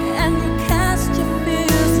 and you cast your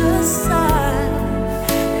fears aside,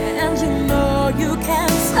 and you know you can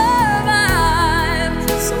survive.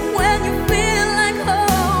 So when you feel like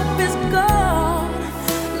hope is gone,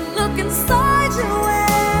 look inside you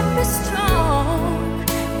and be strong,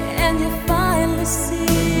 and you finally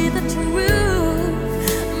see the truth.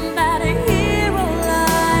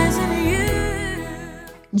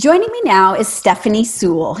 Joining me now is Stephanie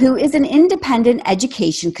Sewell, who is an independent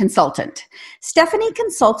education consultant. Stephanie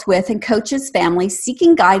consults with and coaches families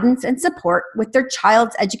seeking guidance and support with their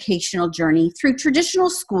child's educational journey through traditional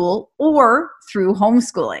school or through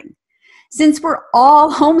homeschooling. Since we're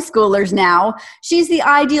all homeschoolers now, she's the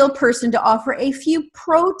ideal person to offer a few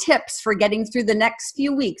pro tips for getting through the next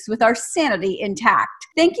few weeks with our sanity intact.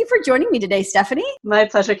 Thank you for joining me today, Stephanie. My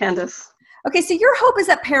pleasure, Candace. Okay, so your hope is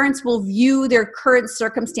that parents will view their current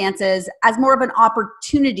circumstances as more of an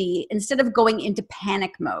opportunity instead of going into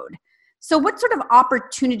panic mode. So what sort of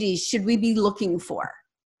opportunities should we be looking for?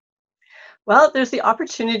 Well, there's the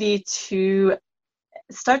opportunity to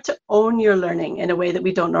start to own your learning in a way that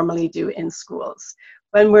we don't normally do in schools.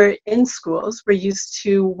 When we're in schools, we're used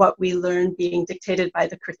to what we learn being dictated by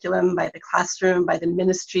the curriculum, by the classroom, by the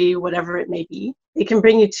ministry, whatever it may be. It can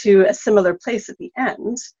bring you to a similar place at the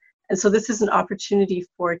end. And so this is an opportunity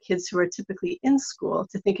for kids who are typically in school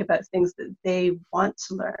to think about things that they want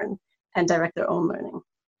to learn and direct their own learning.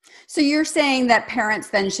 So you're saying that parents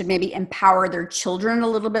then should maybe empower their children a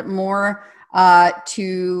little bit more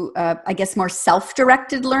to, I guess, more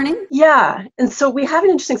self-directed learning? Yeah. And so we have an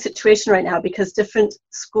interesting situation right now because different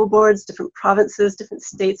school boards, different provinces, different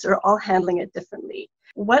states are all handling it differently.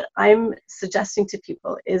 What I'm suggesting to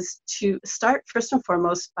people is to start first and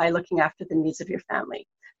foremost by looking after the needs of your family.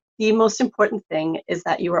 The most important thing is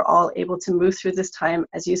that you are all able to move through this time,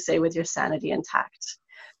 as you say, with your sanity intact.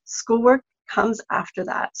 Schoolwork comes after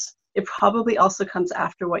that. It probably also comes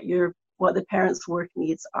after what the parents' work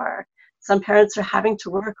needs are. Some parents are having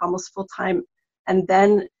to work almost full time and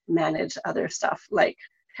then manage other stuff like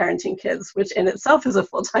parenting kids, which in itself is a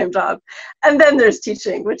full-time job. And then there's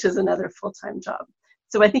teaching, which is another full-time job.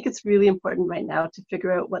 So I think it's really important right now to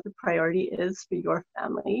figure out what the priority is for your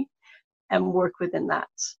family and work within that.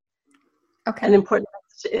 Okay. An important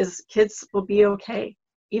message is kids will be okay,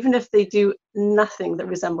 even if they do nothing that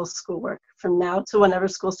resembles schoolwork. From now to whenever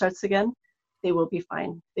school starts again, they will be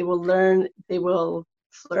fine. They will learn, they will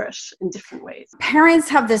flourish in different ways. Parents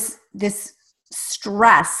have this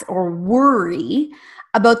stress or worry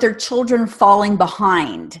about their children falling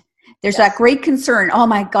behind. There's that great concern. Oh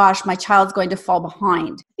my gosh, my child's going to fall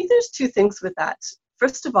behind. I think there's two things with that.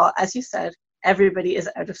 First of all, as you said, everybody is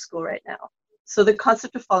out of school right now. So the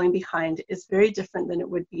concept of falling behind is very different than it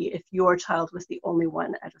would be if your child was the only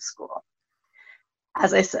one out of school.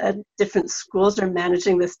 As I said, different schools are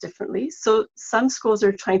managing this differently. So some schools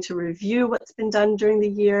are trying to review what's been done during the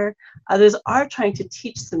year. Others are trying to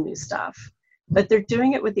teach some new stuff, but they're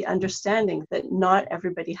doing it with the understanding that not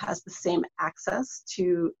everybody has the same access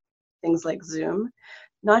to things like Zoom.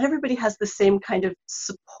 Not everybody has the same kind of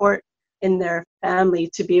support in their family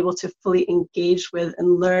to be able to fully engage with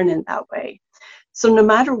and learn in that way. So no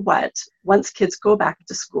matter what, once kids go back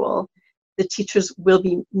to school, the teachers will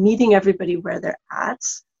be meeting everybody where they're at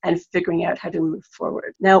and figuring out how to move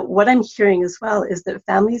forward. Now, what I'm hearing as well is that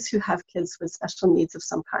families who have kids with special needs of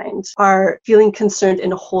some kind are feeling concerned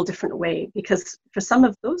in a whole different way, because for some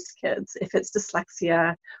of those kids, if it's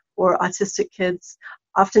dyslexia or autistic kids,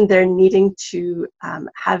 often they're needing to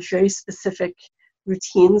have very specific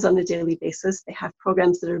routines on a daily basis. They have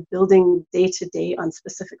programs that are building day to day on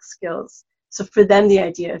specific skills. So for them, the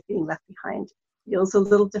idea of being left behind feels a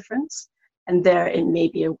little different. And there, it may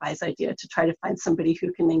be a wise idea to try to find somebody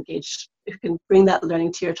who can engage, who can bring that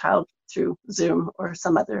learning to your child through Zoom or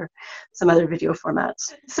some other video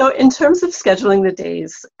formats. So in terms of scheduling the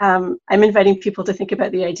days, I'm inviting people to think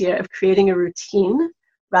about the idea of creating a routine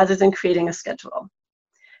rather than creating a schedule.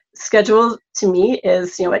 Schedule to me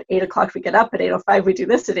is, at 8 o'clock we get up, at 8:05 we do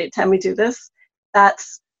this, at 8:10 we do this.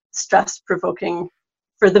 That's stress provoking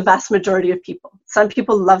for the vast majority of people. Some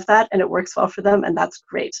people love that and it works well for them, and that's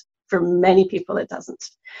great. For many people it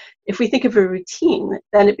doesn't. If we think of a routine,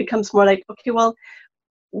 then it becomes more like, okay, well,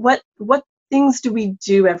 what things do we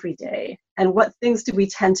do every day? And what things do we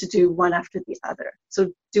tend to do one after the other?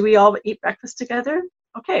 So do we all eat breakfast together?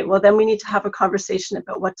 Okay, well then we need to have a conversation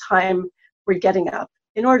about what time we're getting up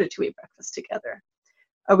in order to eat breakfast together.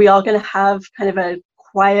 Are we all going to have kind of a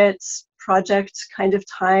quiet project kind of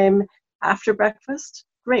time after breakfast?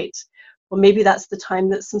 Great. Well, maybe that's the time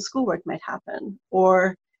that some schoolwork might happen,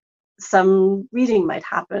 or some reading might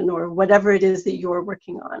happen, or whatever it is that you're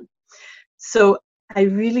working on. So I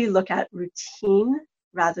really look at routine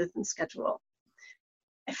rather than schedule.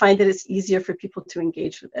 I find that it's easier for people to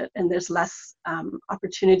engage with it, and there's less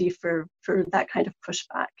opportunity for that kind of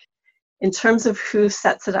pushback. In terms of who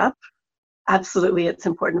sets it up, absolutely it's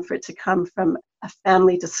important for it to come from a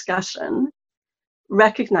family discussion,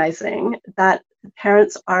 recognizing that the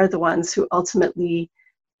parents are the ones who ultimately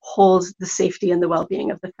hold the safety and the well-being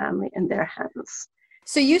of the family in their hands.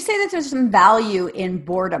 So you say that there's some value in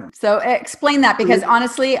boredom. So explain that, because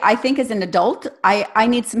honestly, I think as an adult, I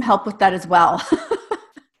need some help with that as well.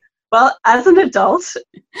 Well, as an adult,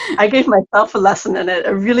 I gave myself a lesson, and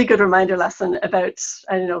a really good reminder lesson about,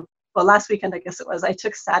 last weekend, I guess it was, I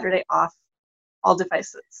took Saturday off all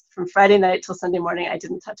devices. From Friday night till Sunday morning, I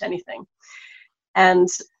didn't touch anything. And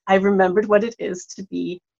I remembered what it is to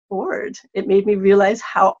be bored. It made me realize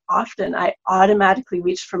how often I automatically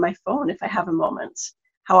reach for my phone if I have a moment,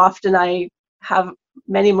 how often I have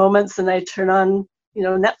many moments and I turn on,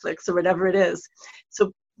 Netflix or whatever it is.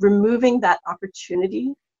 So removing that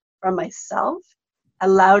opportunity from myself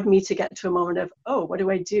allowed me to get to a moment of, oh, what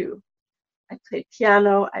do? I played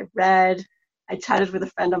piano, I read, I chatted with a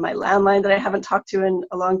friend on my landline that I haven't talked to in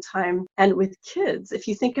a long time. And with kids, if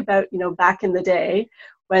you think about, back in the day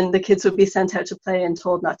when the kids would be sent out to play and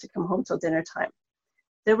told not to come home till dinner time,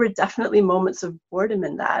 there were definitely moments of boredom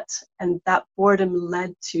in that. And that boredom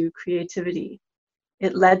led to creativity.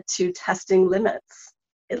 It led to testing limits.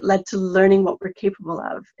 It led to learning what we're capable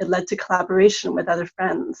of. It led to collaboration with other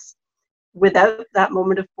friends. Without that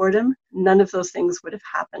moment of boredom, none of those things would have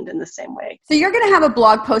happened in the same way. So you're going to have a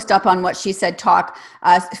blog post up on What She Said Talk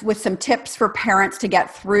with some tips for parents to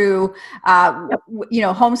get through,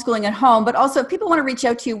 homeschooling at home. But also, if people want to reach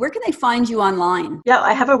out to you, where can they find you online? Yeah,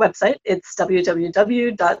 I have a website. It's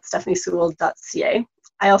www.stephaniesewell.ca.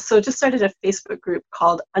 I also just started a Facebook group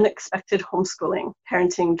called Unexpected Homeschooling,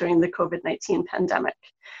 Parenting During the COVID-19 Pandemic.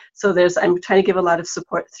 So I'm trying to give a lot of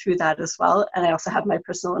support through that as well. And I also have my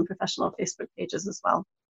personal and professional Facebook pages as well.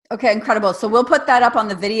 Okay, incredible. So we'll put that up on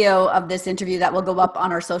the video of this interview that will go up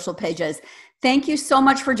on our social pages. Thank you so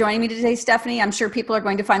much for joining me today, Stephanie. I'm sure people are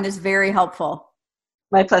going to find this very helpful.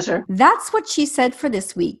 My pleasure. That's What She Said for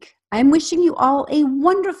this week. I'm wishing you all a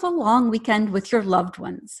wonderful long weekend with your loved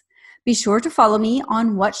ones. Be sure to follow me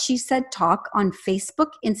on What She Said Talk on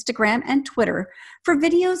Facebook, Instagram, and Twitter for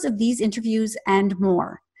videos of these interviews and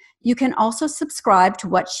more. You can also subscribe to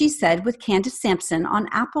What She Said with Candace Sampson on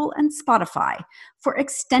Apple and Spotify for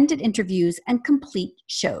extended interviews and complete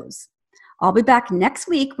shows. I'll be back next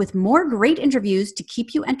week with more great interviews to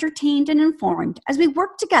keep you entertained and informed as we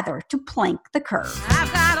work together to plank the curve.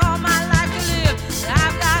 I've got all my life to live.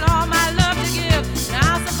 I've got all my love to give. And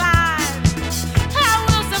I'll survive. I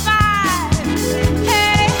will survive.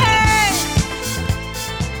 Hey,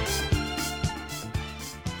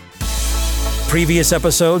 hey. Previous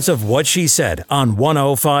episodes of What She Said on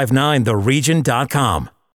 1059theregion.com.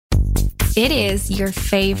 It is your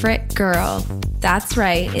favorite girl. That's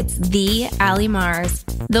right, it's the Allie Mars,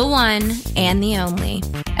 the one and the only.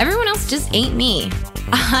 Everyone else just ain't me.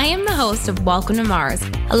 I am the host of Welcome to Mars,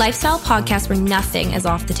 a lifestyle podcast where nothing is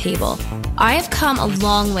off the table. I have come a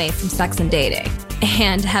long way from sex and dating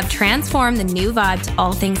and have transformed the new vibe to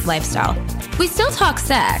all things lifestyle. We still talk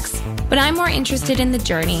sex, but I'm more interested in the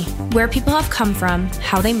journey, where people have come from,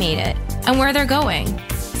 how they made it, and where they're going.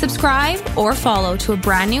 Subscribe or follow to a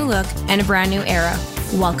brand new look and a brand new era.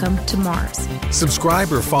 Welcome to Mars.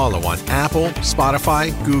 Subscribe or follow on Apple,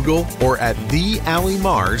 Spotify, Google, or at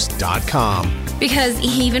thealliemars.com. Because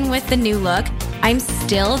even with the new look, I'm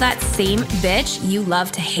still that same bitch you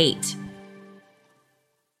love to hate.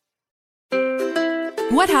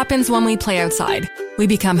 What happens when we play outside? We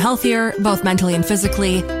become healthier, both mentally and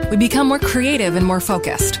physically. We become more creative and more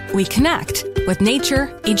focused. We connect with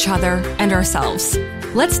nature, each other, and ourselves.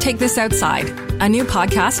 Let's Take This Outside, a new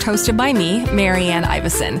podcast hosted by me, Marianne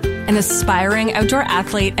Iveson, an aspiring outdoor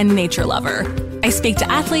athlete and nature lover. I speak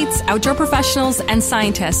to athletes, outdoor professionals, and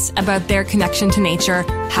scientists about their connection to nature,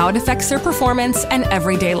 how it affects their performance, and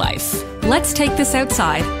everyday life. Let's Take This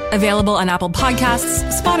Outside, available on Apple Podcasts,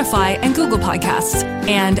 Spotify, and Google Podcasts,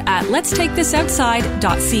 and at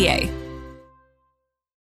letstakethisoutside.ca.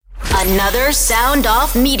 Another Sound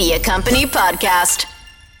Off Media Company podcast.